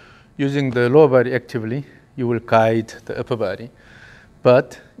is using the lower body actively, you will guide the upper body.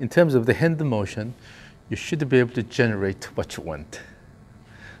 But in terms of the hand motion, you should be able to generate what you want.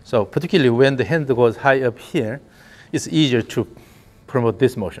 So particularly when the hand goes high up here, it's easier to promote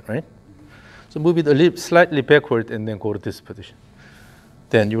this motion, right? So move it a little slightly backward and then go to this position.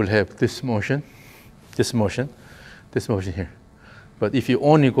 Then you will have this motion, this motion, this motion here. But if you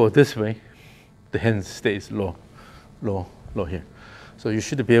only go this way, the hand stays low, low, low here. So you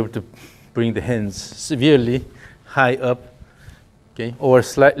should be able to bring the hands severely high up, okay, or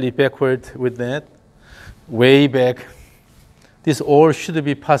slightly backward with that, way back. This all should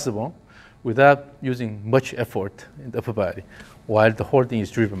be possible without using much effort in the upper body, while the whole thing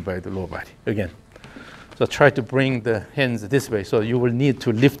is driven by the lower body. Again, so try to bring the hands this way. So you will need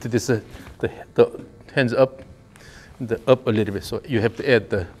to lift this, the hands up, up a little bit. So you have to add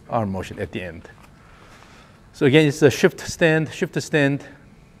the arm motion at the end. So again, it's a shift stand.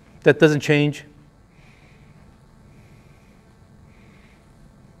 That doesn't change.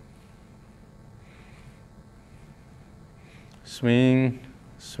 Swing,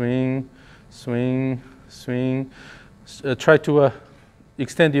 swing, swing, swing. Try to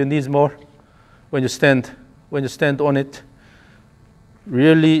extend your knees more when you stand. When you stand on it,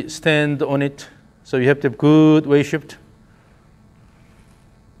 really stand on it. So you have to have good weight shift.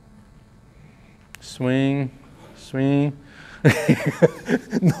 Swing, swing.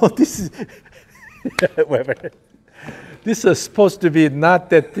 No, this is this is supposed to be not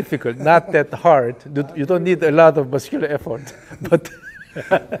that difficult, not that hard. You don't need a lot of muscular effort, but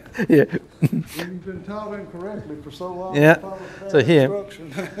yeah. You've been taught incorrectly for so long. Yeah. So here,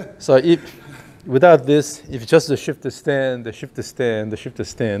 so if without this, if just the shift the stand, the shift the stand, the shift the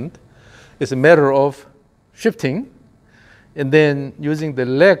stand, it's a matter of shifting, and then using the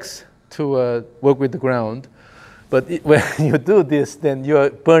legs to work with the ground. But when you do this, then you're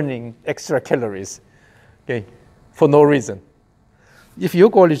burning extra calories, okay, for no reason. If your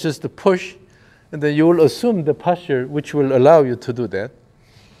goal is just to push, and then you will assume the posture which will allow you to do that.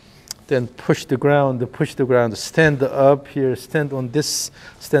 Then push the ground, stand up here, stand on this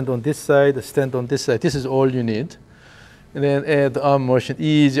side, stand on this side. This is all you need. And then add the arm motion,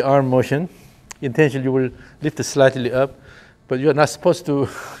 easy arm motion. Intentionally, you will lift it slightly up, but you're not supposed to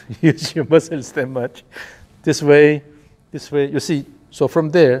use your muscles that much. This way, you see, so from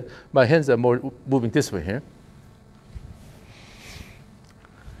there, my hands are more moving this way here.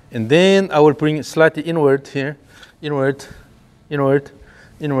 And then I will bring it slightly inward here, inward, inward,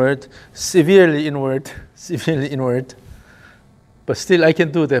 inward, severely inward. But still I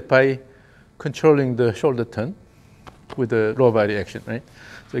can do that by controlling the shoulder turn with the lower body action, right?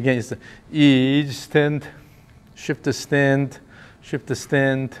 So again, it's each stand, shift the stand, shift the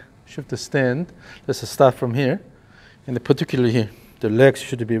stand, shift the stand. Let's start from here. And particularly here, the legs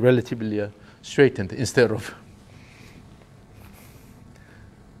should be relatively straightened instead of,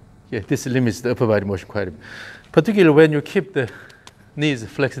 yeah, this limits the upper body motion quite a bit. Particularly when you keep the knees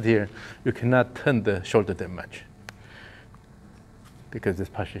flexed here, you cannot turn the shoulder that much because there's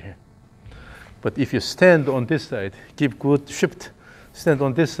posture here. But if you stand on this side, give good shift, stand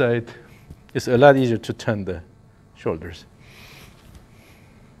on this side, it's a lot easier to turn the shoulders.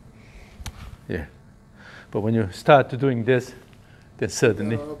 Yeah. But when you start doing this, then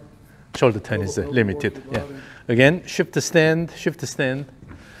suddenly shoulder turn is limited. Yeah. Again, shift the stand, shift the stand.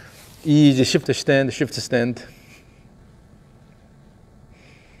 Easy, shift the stand, shift the stand.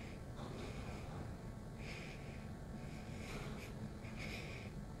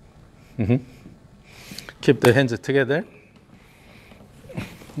 Keep the hands together.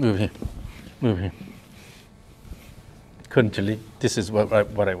 Move here, move here. Currently, this is what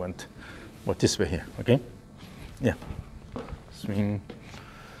I want. Well, this way here, okay? Yeah. Swing.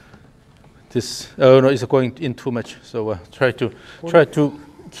 This, oh no, it's going in too much. So try to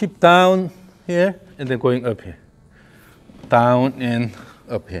keep down here and then going up here. Down and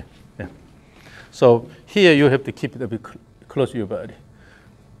up here. Yeah. So here you have to keep it a bit close to your body.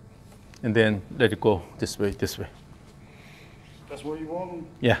 And then let it go this way, this way. That's where you want them?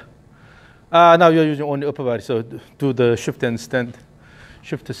 Yeah. Now you're using only upper body, so do the shift and stand.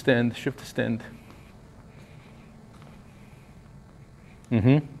 Shift to stand, shift to stand.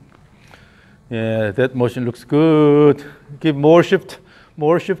 Yeah, that motion looks good. Give more shift,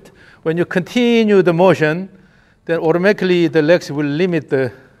 more shift. When you continue the motion, then automatically the legs will limit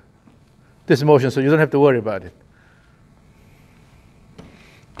this motion, so you don't have to worry about it.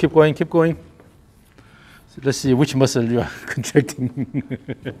 Keep going, keep going. So let's see which muscle you are contracting.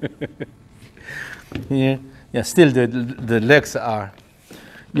 Yeah, yeah. Still, the legs are.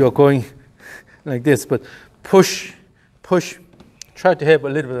 You're going like this, but push, push. Try to have a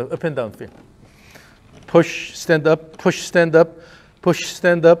little bit of up and down feel. Push, stand up, push, stand up, push,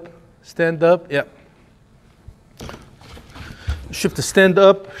 stand up, stand up. Yeah. Shift to stand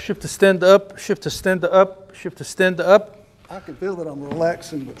up, shift to stand up, shift to stand up, shift to stand up. I can feel that I'm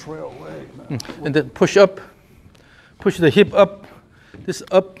relaxing the trail leg now. And then push up, push the hip up, this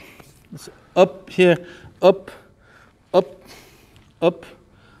up here, up, up, up,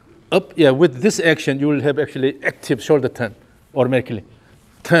 up. Yeah, with this action, you will have actually active shoulder turn automatically.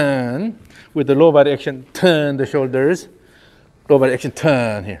 Turn. With the low body action, turn the shoulders. Low body action,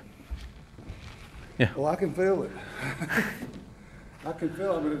 turn here. Yeah. Well, I can feel it. I can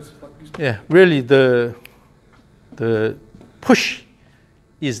feel it. I mean, it's like yeah, really the push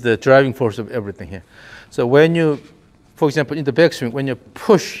is the driving force of everything here. So when you, for example, in the backswing, when you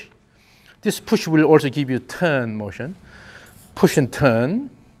push, this push will also give you turn motion. Push and turn.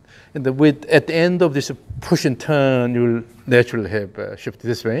 And at the end of this push and turn, you will naturally have shift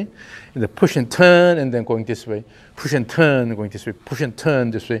this way. And the push and turn, and then going this way. Push and turn, going this way. Push and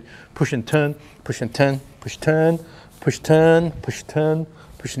turn this way. Push and turn, push and turn, push, turn, push, turn, push, turn,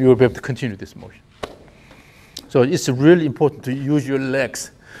 push. You will be able to continue this motion. So it's really important to use your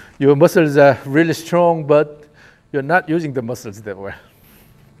legs. Your muscles are really strong, but you're not using the muscles that well.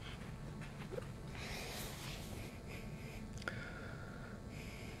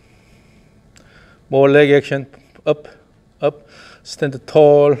 More leg action, up, up, stand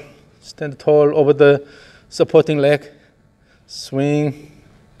tall over the supporting leg, swing.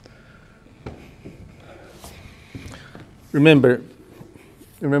 Remember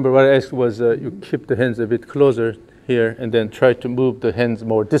what I asked was you keep the hands a bit closer here and then try to move the hands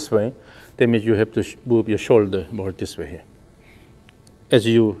more this way. That means you have to move your shoulder more this way here. As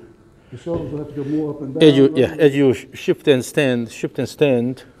you, the shoulders will have to go more up and down. As you shift and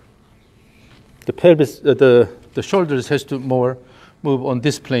stand, the pelvis, the shoulders has to more move on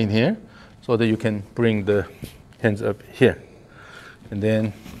this plane here, so that you can bring the hands up here, and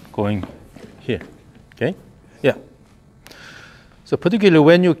then going here. Okay, yeah. So particularly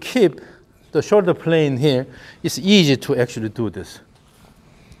when you keep the shoulder plane here, it's easy to actually do this.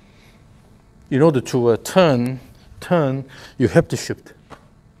 In order to turn, you have to shift.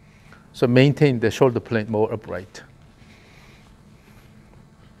 So maintain the shoulder plane more upright.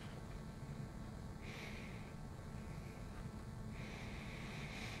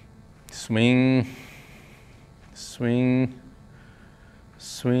 Swing, swing,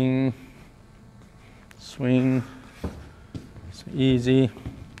 swing, swing. It's easy.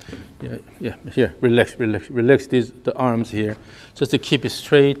 Yeah. Here, relax. The arms here, just to keep it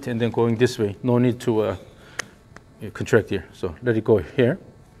straight, and then going this way. No need to contract here. So let it go here.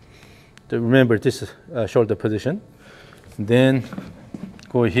 Remember this is shoulder position. And then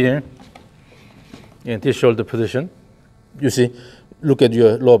go here, and this shoulder position. You see. Look at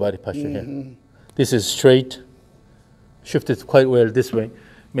your lower body posture here. This is straight, shifted quite well this way.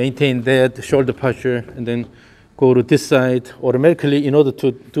 Maintain that shoulder posture, and then go to this side. Automatically, in order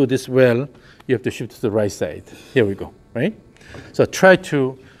to do this well, you have to shift to the right side. Here we go, right? So try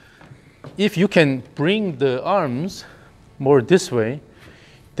to, if you can bring the arms more this way,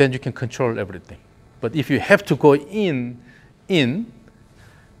 then you can control everything. But if you have to go in,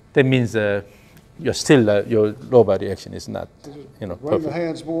 that means you're still your lower body action is not, Bring perfect. the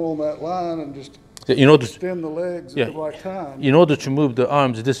hands more on that line and just extend the legs at the right time. In order to move the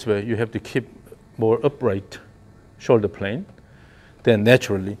arms this way, you have to keep more upright shoulder plane. Then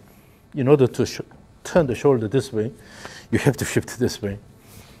naturally, in order to turn the shoulder this way, you have to shift this way.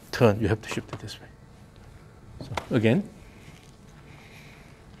 Turn, you have to shift it this way. So again.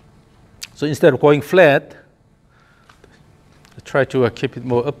 So instead of going flat, try to keep it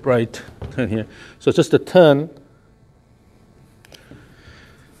more upright. Turn here. So just a turn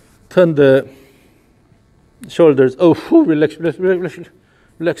the shoulders. Oh, relax.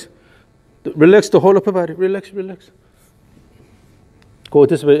 Relax the whole upper body. Relax. Go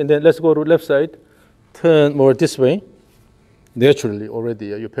this way, and then let's go to left side. Turn more this way. Naturally, already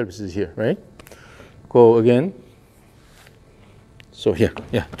your pelvis is here, right? Go again. So here,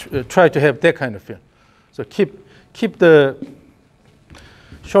 yeah. Try to have that kind of feel. So keep the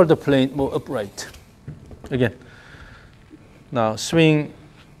shoulder plane more upright. Again, Now swing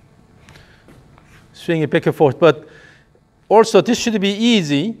it back and forth. But also this should be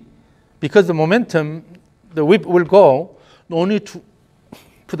easy because the momentum, the whip will go. No need to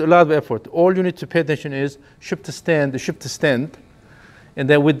put a lot of effort. All you need to pay attention is shift to stand, and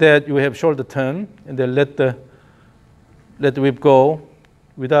then with that you have shoulder turn, and then let the whip go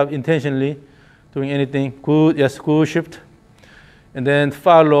without intentionally doing anything. Good, yes, good shift, and then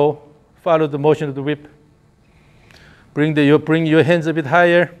follow the motion of the whip. Bring your hands a bit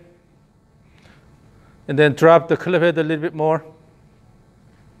higher, and then drop the club head a little bit more.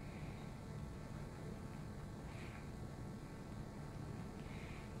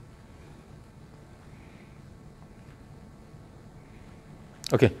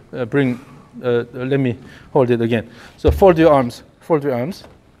 Okay, let me hold it again. So fold your arms.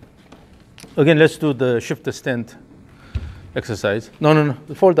 Again, let's do the shift to stand exercise. No.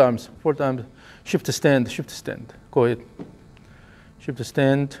 Fold the arms. Shift to stand. Go ahead. Shift to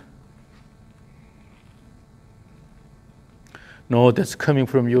stand. No, that's coming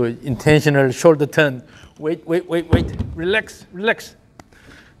from your intentional shoulder turn. Wait. Relax.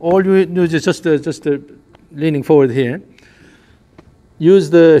 All you do is just leaning forward here. Use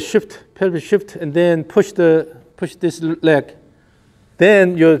the pelvic shift, and then push this leg.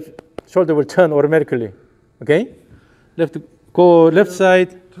 Then your shoulder will turn automatically. Okay? Left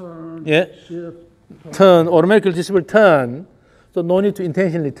side. Turn, yeah. shift, turn. Automatically this will turn. So no need to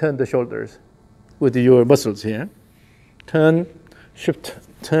intentionally turn the shoulders with your muscles here. Turn, shift,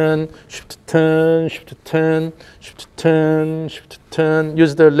 turn, shift, turn, shift, turn, shift, turn, shift, turn.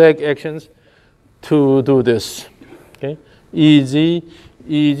 Use the leg actions to do this. Okay? Easy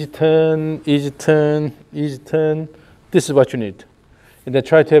turn. This is what you need. And then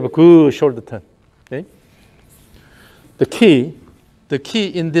try to have a good shoulder turn. Okay? The key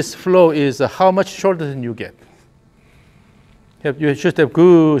in this flow is how much shoulder turn you get. You should have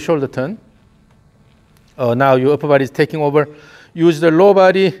good shoulder turn. Now your upper body is taking over. Use the low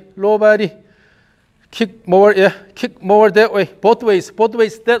body. Kick more that way. Both ways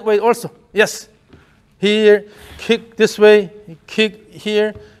that way also. Yes. Here, kick this way, kick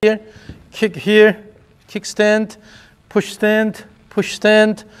here, kick here, kick stand, push stand, push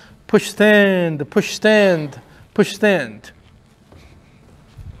stand, push stand, push stand, push stand.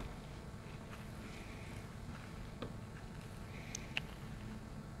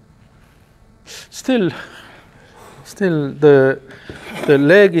 Still the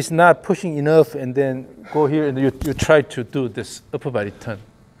leg is not pushing enough, and then go here and you try to do this upper body turn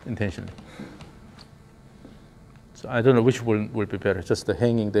intentionally. So I don't know which one will be better, just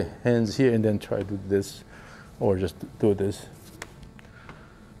hanging the hands here and then try to do this, or just do this.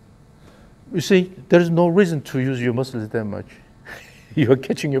 You see, there's no reason to use your muscles that much. You're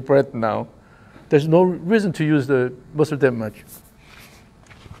catching your breath now. There's no reason to use the muscle that much.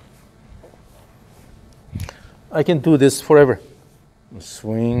 I can do this forever.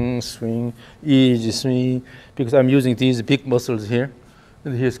 Swing, easy swing, because I'm using these big muscles here,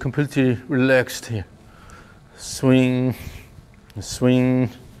 and here's completely relaxed here. Swing,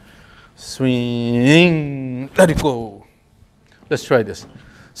 let it go. Let's try this.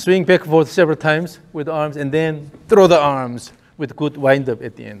 Swing back and forth several times with the arms, and then throw the arms with good wind up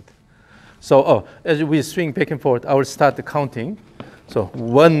at the end. So as we swing back and forth, I will start the counting. So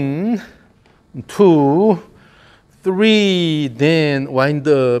 1, 2, 3, then wind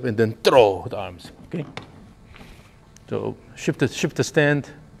up, and then throw the arms. Okay. So shift the stand.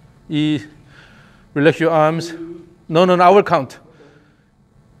 Relax your arms. No, I will count.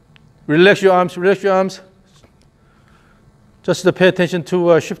 Relax your arms. Just to pay attention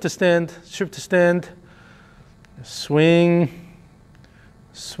to shift to stand. Swing.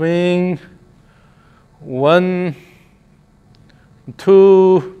 1,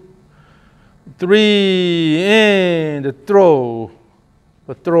 2, 3, and throw.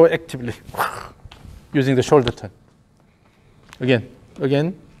 But throw actively using the shoulder turn. Again.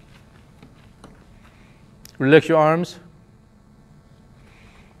 Relax your arms.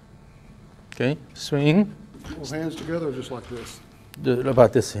 Okay, swing. Well, hands together just like this.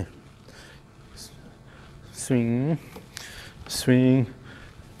 About this here. Swing.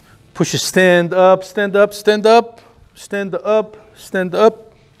 Push your stand up.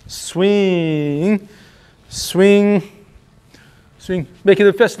 Swing. Make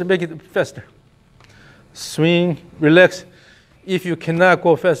it faster. Swing, relax. If you cannot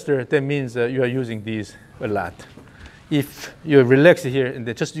go faster, that means you are using these a lot. If you're relaxed here and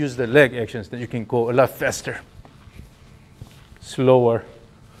then just use the leg actions, then you can go a lot faster. Slower,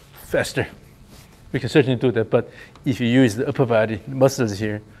 faster. We can certainly do that, but if you use the upper body muscles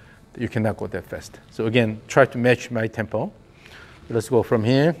here, you cannot go that fast. So again, try to match my tempo. Let's go from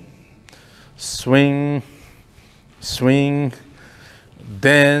here. Swing, swing,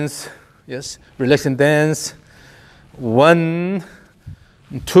 dance. Yes, relax and dance. 1,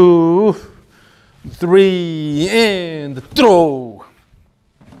 2, 3, and throw.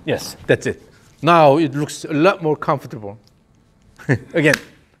 Yes, that's it. Now it looks a lot more comfortable. Again,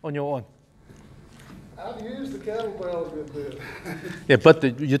 on your own. I've used the kettlebell a good bit. Yeah,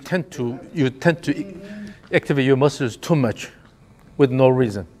 but you tend to activate your muscles too much with no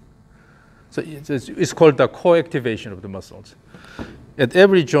reason. So it's called the co-activation of the muscles. At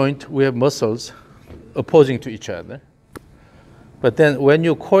every joint, we have muscles opposing to each other. But then when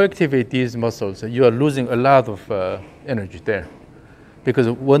you co-activate these muscles, you are losing a lot of energy there. Because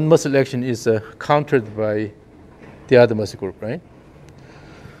one muscle action is countered by the other muscle group, right?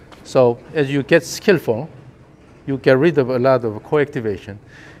 So as you get skillful, you get rid of a lot of co-activation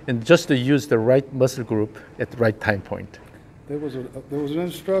and just to use the right muscle group at the right time point. There was an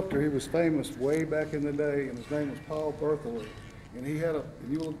instructor, he was famous way back in the day, and his name was Paul Berkeley. And he had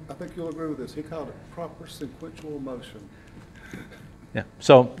I think you'll agree with this, he called it proper sequential motion. Yeah,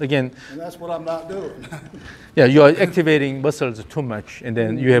 so again. And that's what I'm not doing. Yeah, you are activating muscles too much, and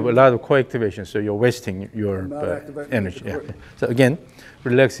then you have a lot of co-activation, so you're wasting your energy. Yeah. So again,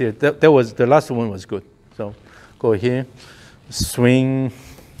 relax here. That was, the last one was good. So go here, swing,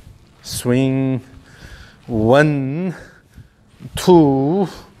 swing, 1, 2,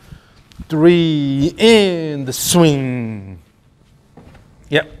 3, and swing.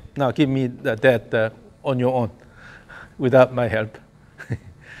 Yeah, now give me that on your own, without my help.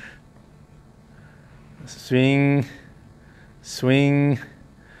 Swing, swing,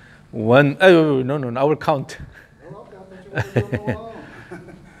 1. Oh, no, I will count.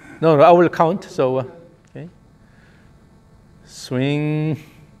 No, I will count. So, okay. Swing,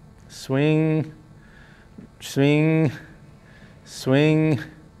 swing, swing, swing.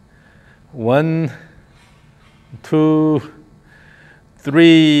 1, 2,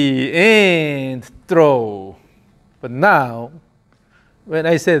 3, and throw. But now, when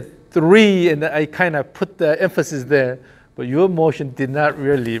I said 3, and I kind of put the emphasis there, but your motion did not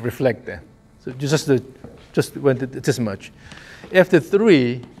really reflect that. So you just went this much. After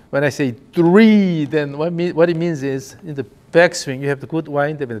 3, when I say 3, then what it means is in the backswing, you have the good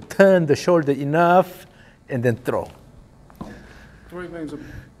wind up and turn the shoulder enough and then throw. 3 means a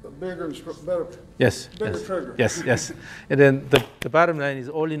bigger and better, yes, bigger yes, trigger. Yes. And then the bottom line is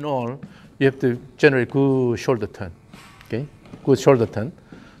all in all, you have to generate good shoulder turn. Okay, good shoulder turn.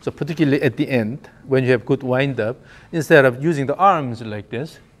 So particularly at the end, when you have good wind up, instead of using the arms like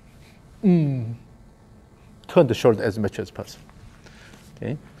this, turn the shoulder as much as possible.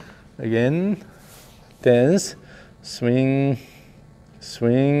 Okay, again, dance, swing,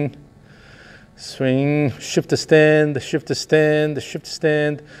 swing, swing, shift the stand, shift the stand, shift the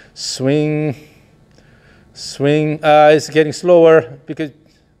stand, swing, swing. It's getting slower because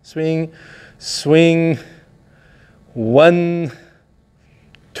swing, swing, 1,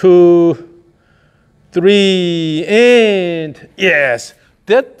 2, 3, and yes,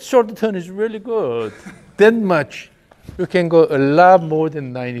 that shoulder turn is really good. That much, you can go a lot more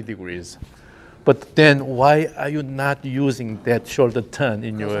than 90 degrees. But then why are you not using that shoulder turn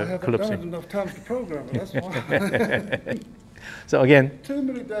in your club swing? I haven't done it enough times to program it, that's why. So again, too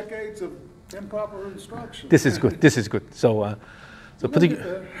many decades of improper instruction. This is good, this is good. So,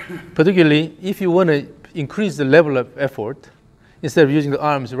 particularly if you want to increase the level of effort, instead of using the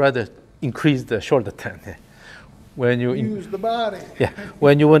arms, rather increase the shoulder turn. When you use the body. Yeah,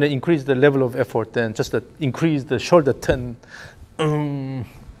 when you want to increase the level of effort, then just increase the shoulder turn.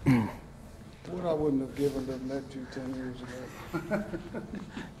 What I wouldn't have given to met you 10 years ago.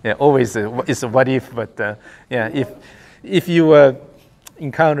 Yeah, always it's a what if, but yeah, if you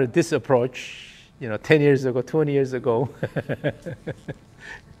encountered this approach, 10 years ago, 20 years ago.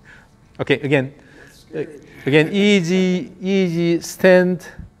 Okay, again, easy stand,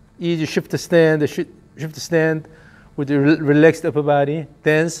 easy shift the stand with the relaxed upper body,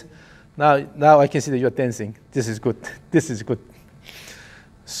 dance. Now I can see that you're dancing. This is good. This is good.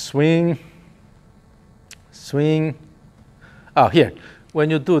 Swing, swing. Oh, here. When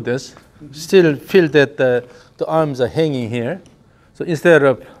you do this, still feel that the arms are hanging here. So instead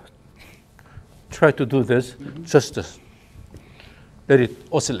of try to do this, just let it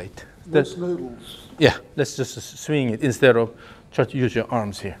oscillate. Loose noodles. Yeah, let's just swing it instead of try to use your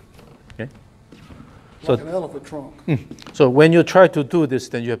arms here. Okay. Like an elephant trunk. So when you try to do this,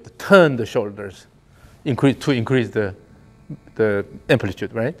 then you have to turn the shoulders, to increase the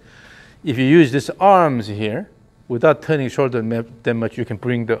amplitude, right? If you use these arms here, without turning shoulder that much, you can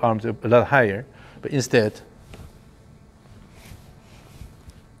bring the arms up a lot higher. But instead,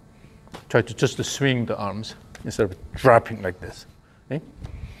 Try to just to swing the arms instead of dropping like this. Okay?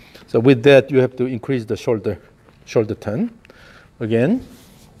 So with that, you have to increase the shoulder turn. Again,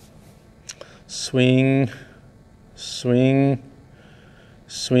 swing, swing,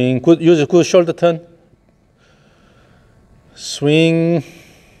 swing. Good, use a good shoulder turn. Swing,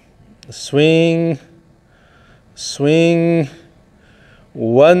 swing, swing.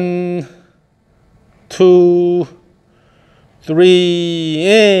 1, 2, 3,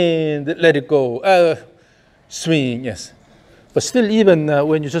 and let it go. Swing, yes. But still, even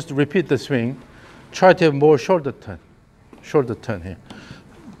when you just repeat the swing, try to have more shoulder turn here.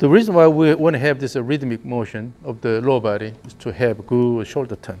 The reason why we want to have this rhythmic motion of the lower body is to have good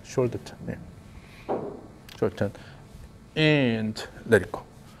shoulder turn, yeah. Shoulder turn, and let it go.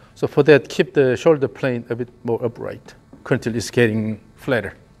 So for that, keep the shoulder plane a bit more upright until it's getting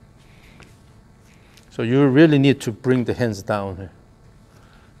flatter. So you really need to bring the hands down here.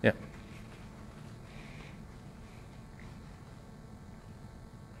 Yeah.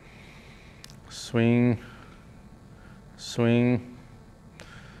 Swing, swing,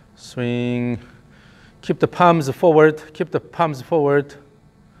 swing. Keep the palms forward,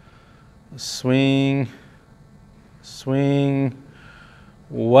 Swing, swing.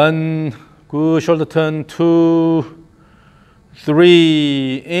 1, good shoulder turn, 2,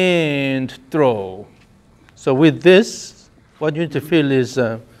 3, and throw. So with this, what you need to feel is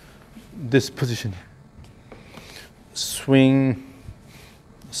this position. Swing,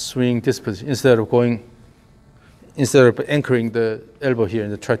 swing this position instead of anchoring the elbow here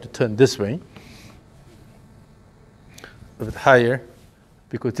and try to turn this way. A bit higher,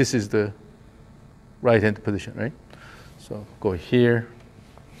 because this is the right hand position, right? So go here,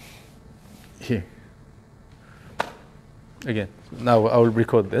 here. Again, now I will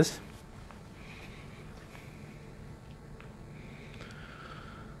record this.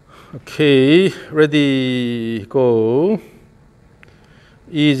 Okay, ready, go.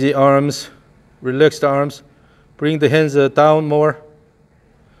 Easy arms, relax the arms. Bring the hands down more.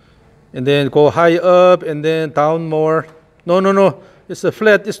 And then go high up and then down more. No. It's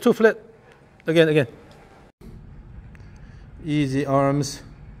flat, it's too flat. Again. Easy arms,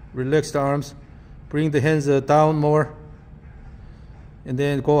 relax the arms. Bring the hands down more. And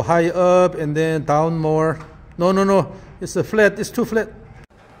then go high up and then down more. No. It's flat, it's too flat.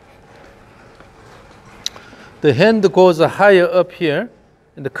 The hand goes higher up here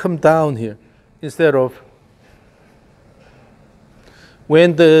and come down here instead of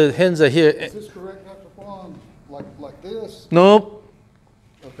when the hands are here. Is this correct, Dr. Kwon? Like this? Nope.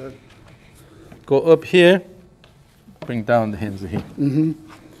 Okay. Go up here, bring down the hands here. Mm-hmm.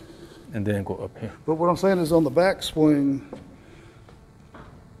 And then go up here. But what I'm saying is on the backswing,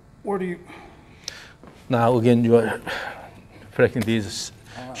 where do you? Now again, you are practicing these.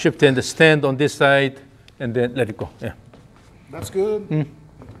 Shift and stand on this side and then let it go. Yeah. That's good.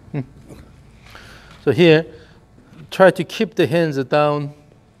 So here, try to keep the hands down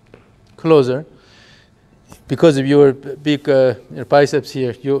closer. Because of your big your biceps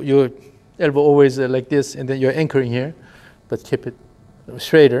here, your elbow always like this, and then you're anchoring here, but keep it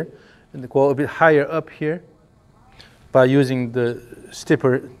straighter. And go a bit higher up here by using the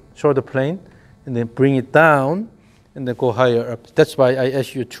stiffer shoulder plane, and then bring it down, and then go higher up. That's why I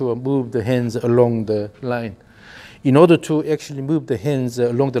asked you to move the hands along the line. In order to actually move the hands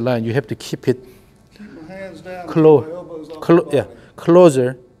along the line, you have to keep it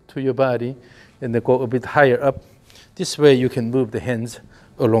closer to your body, and then go a bit higher up. This way you can move the hands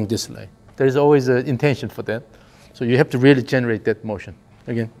along this line. There is always an intention for that. So you have to really generate that motion.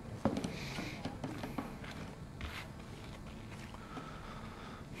 Again.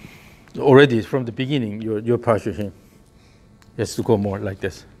 Already from the beginning, your posture here has to go more like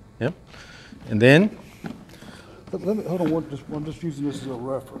this. Yeah? And then? Let me, hold on, I'm just using this as a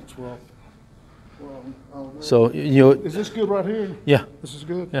reference. So is this good right here? Yeah. This is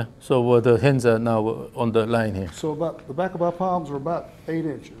good? Yeah. So the hands are now on the line here. So about the back of my palms are about 8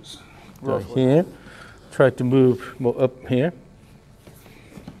 inches. So here, try to move more up here.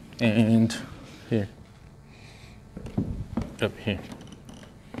 And here. Up here.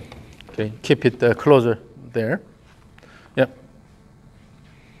 Okay, keep it closer there. Yep.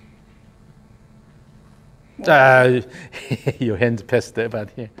 Your hands passed about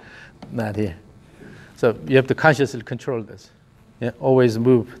here, not here. So you have to consciously control this. Yeah, always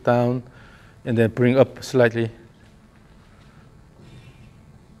move down and then bring up slightly.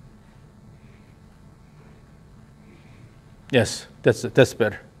 Yes, that's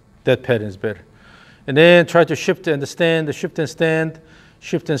better. That pattern is better. And then try to shift and stand, shift and stand,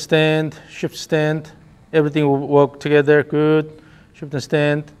 shift and stand, shift, stand. Everything will work together, good. Shift and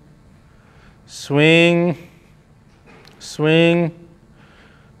stand. swing, swing,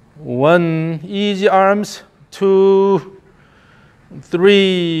 1, easy arms, 2,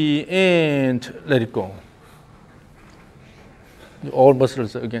 3, and let it go. All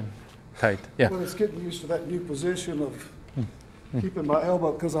muscles again tight. Yeah. Well, it's getting used to that new position of keeping my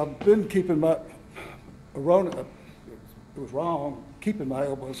elbow, because I've been keeping my, it was wrong, keeping my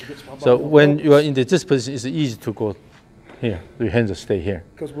elbows against my body. So when you are in this position, it's easy to go here. Your hands stay here.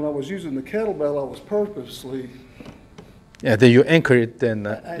 Because when I was using the kettlebell, I was purposely. Yeah, then you anchor it, then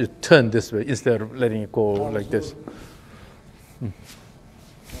you turn this way instead of letting it go like this.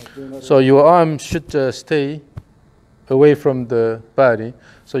 So your arm should stay away from the body.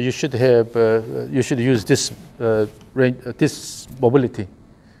 So you should have, you should use this this mobility.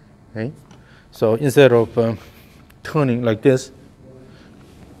 Okay? So instead of turning like this,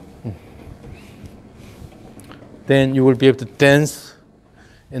 then you will be able to dance,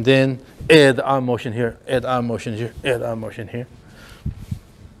 and then add arm motion here, add arm motion here, add arm motion here.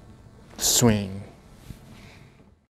 Swing.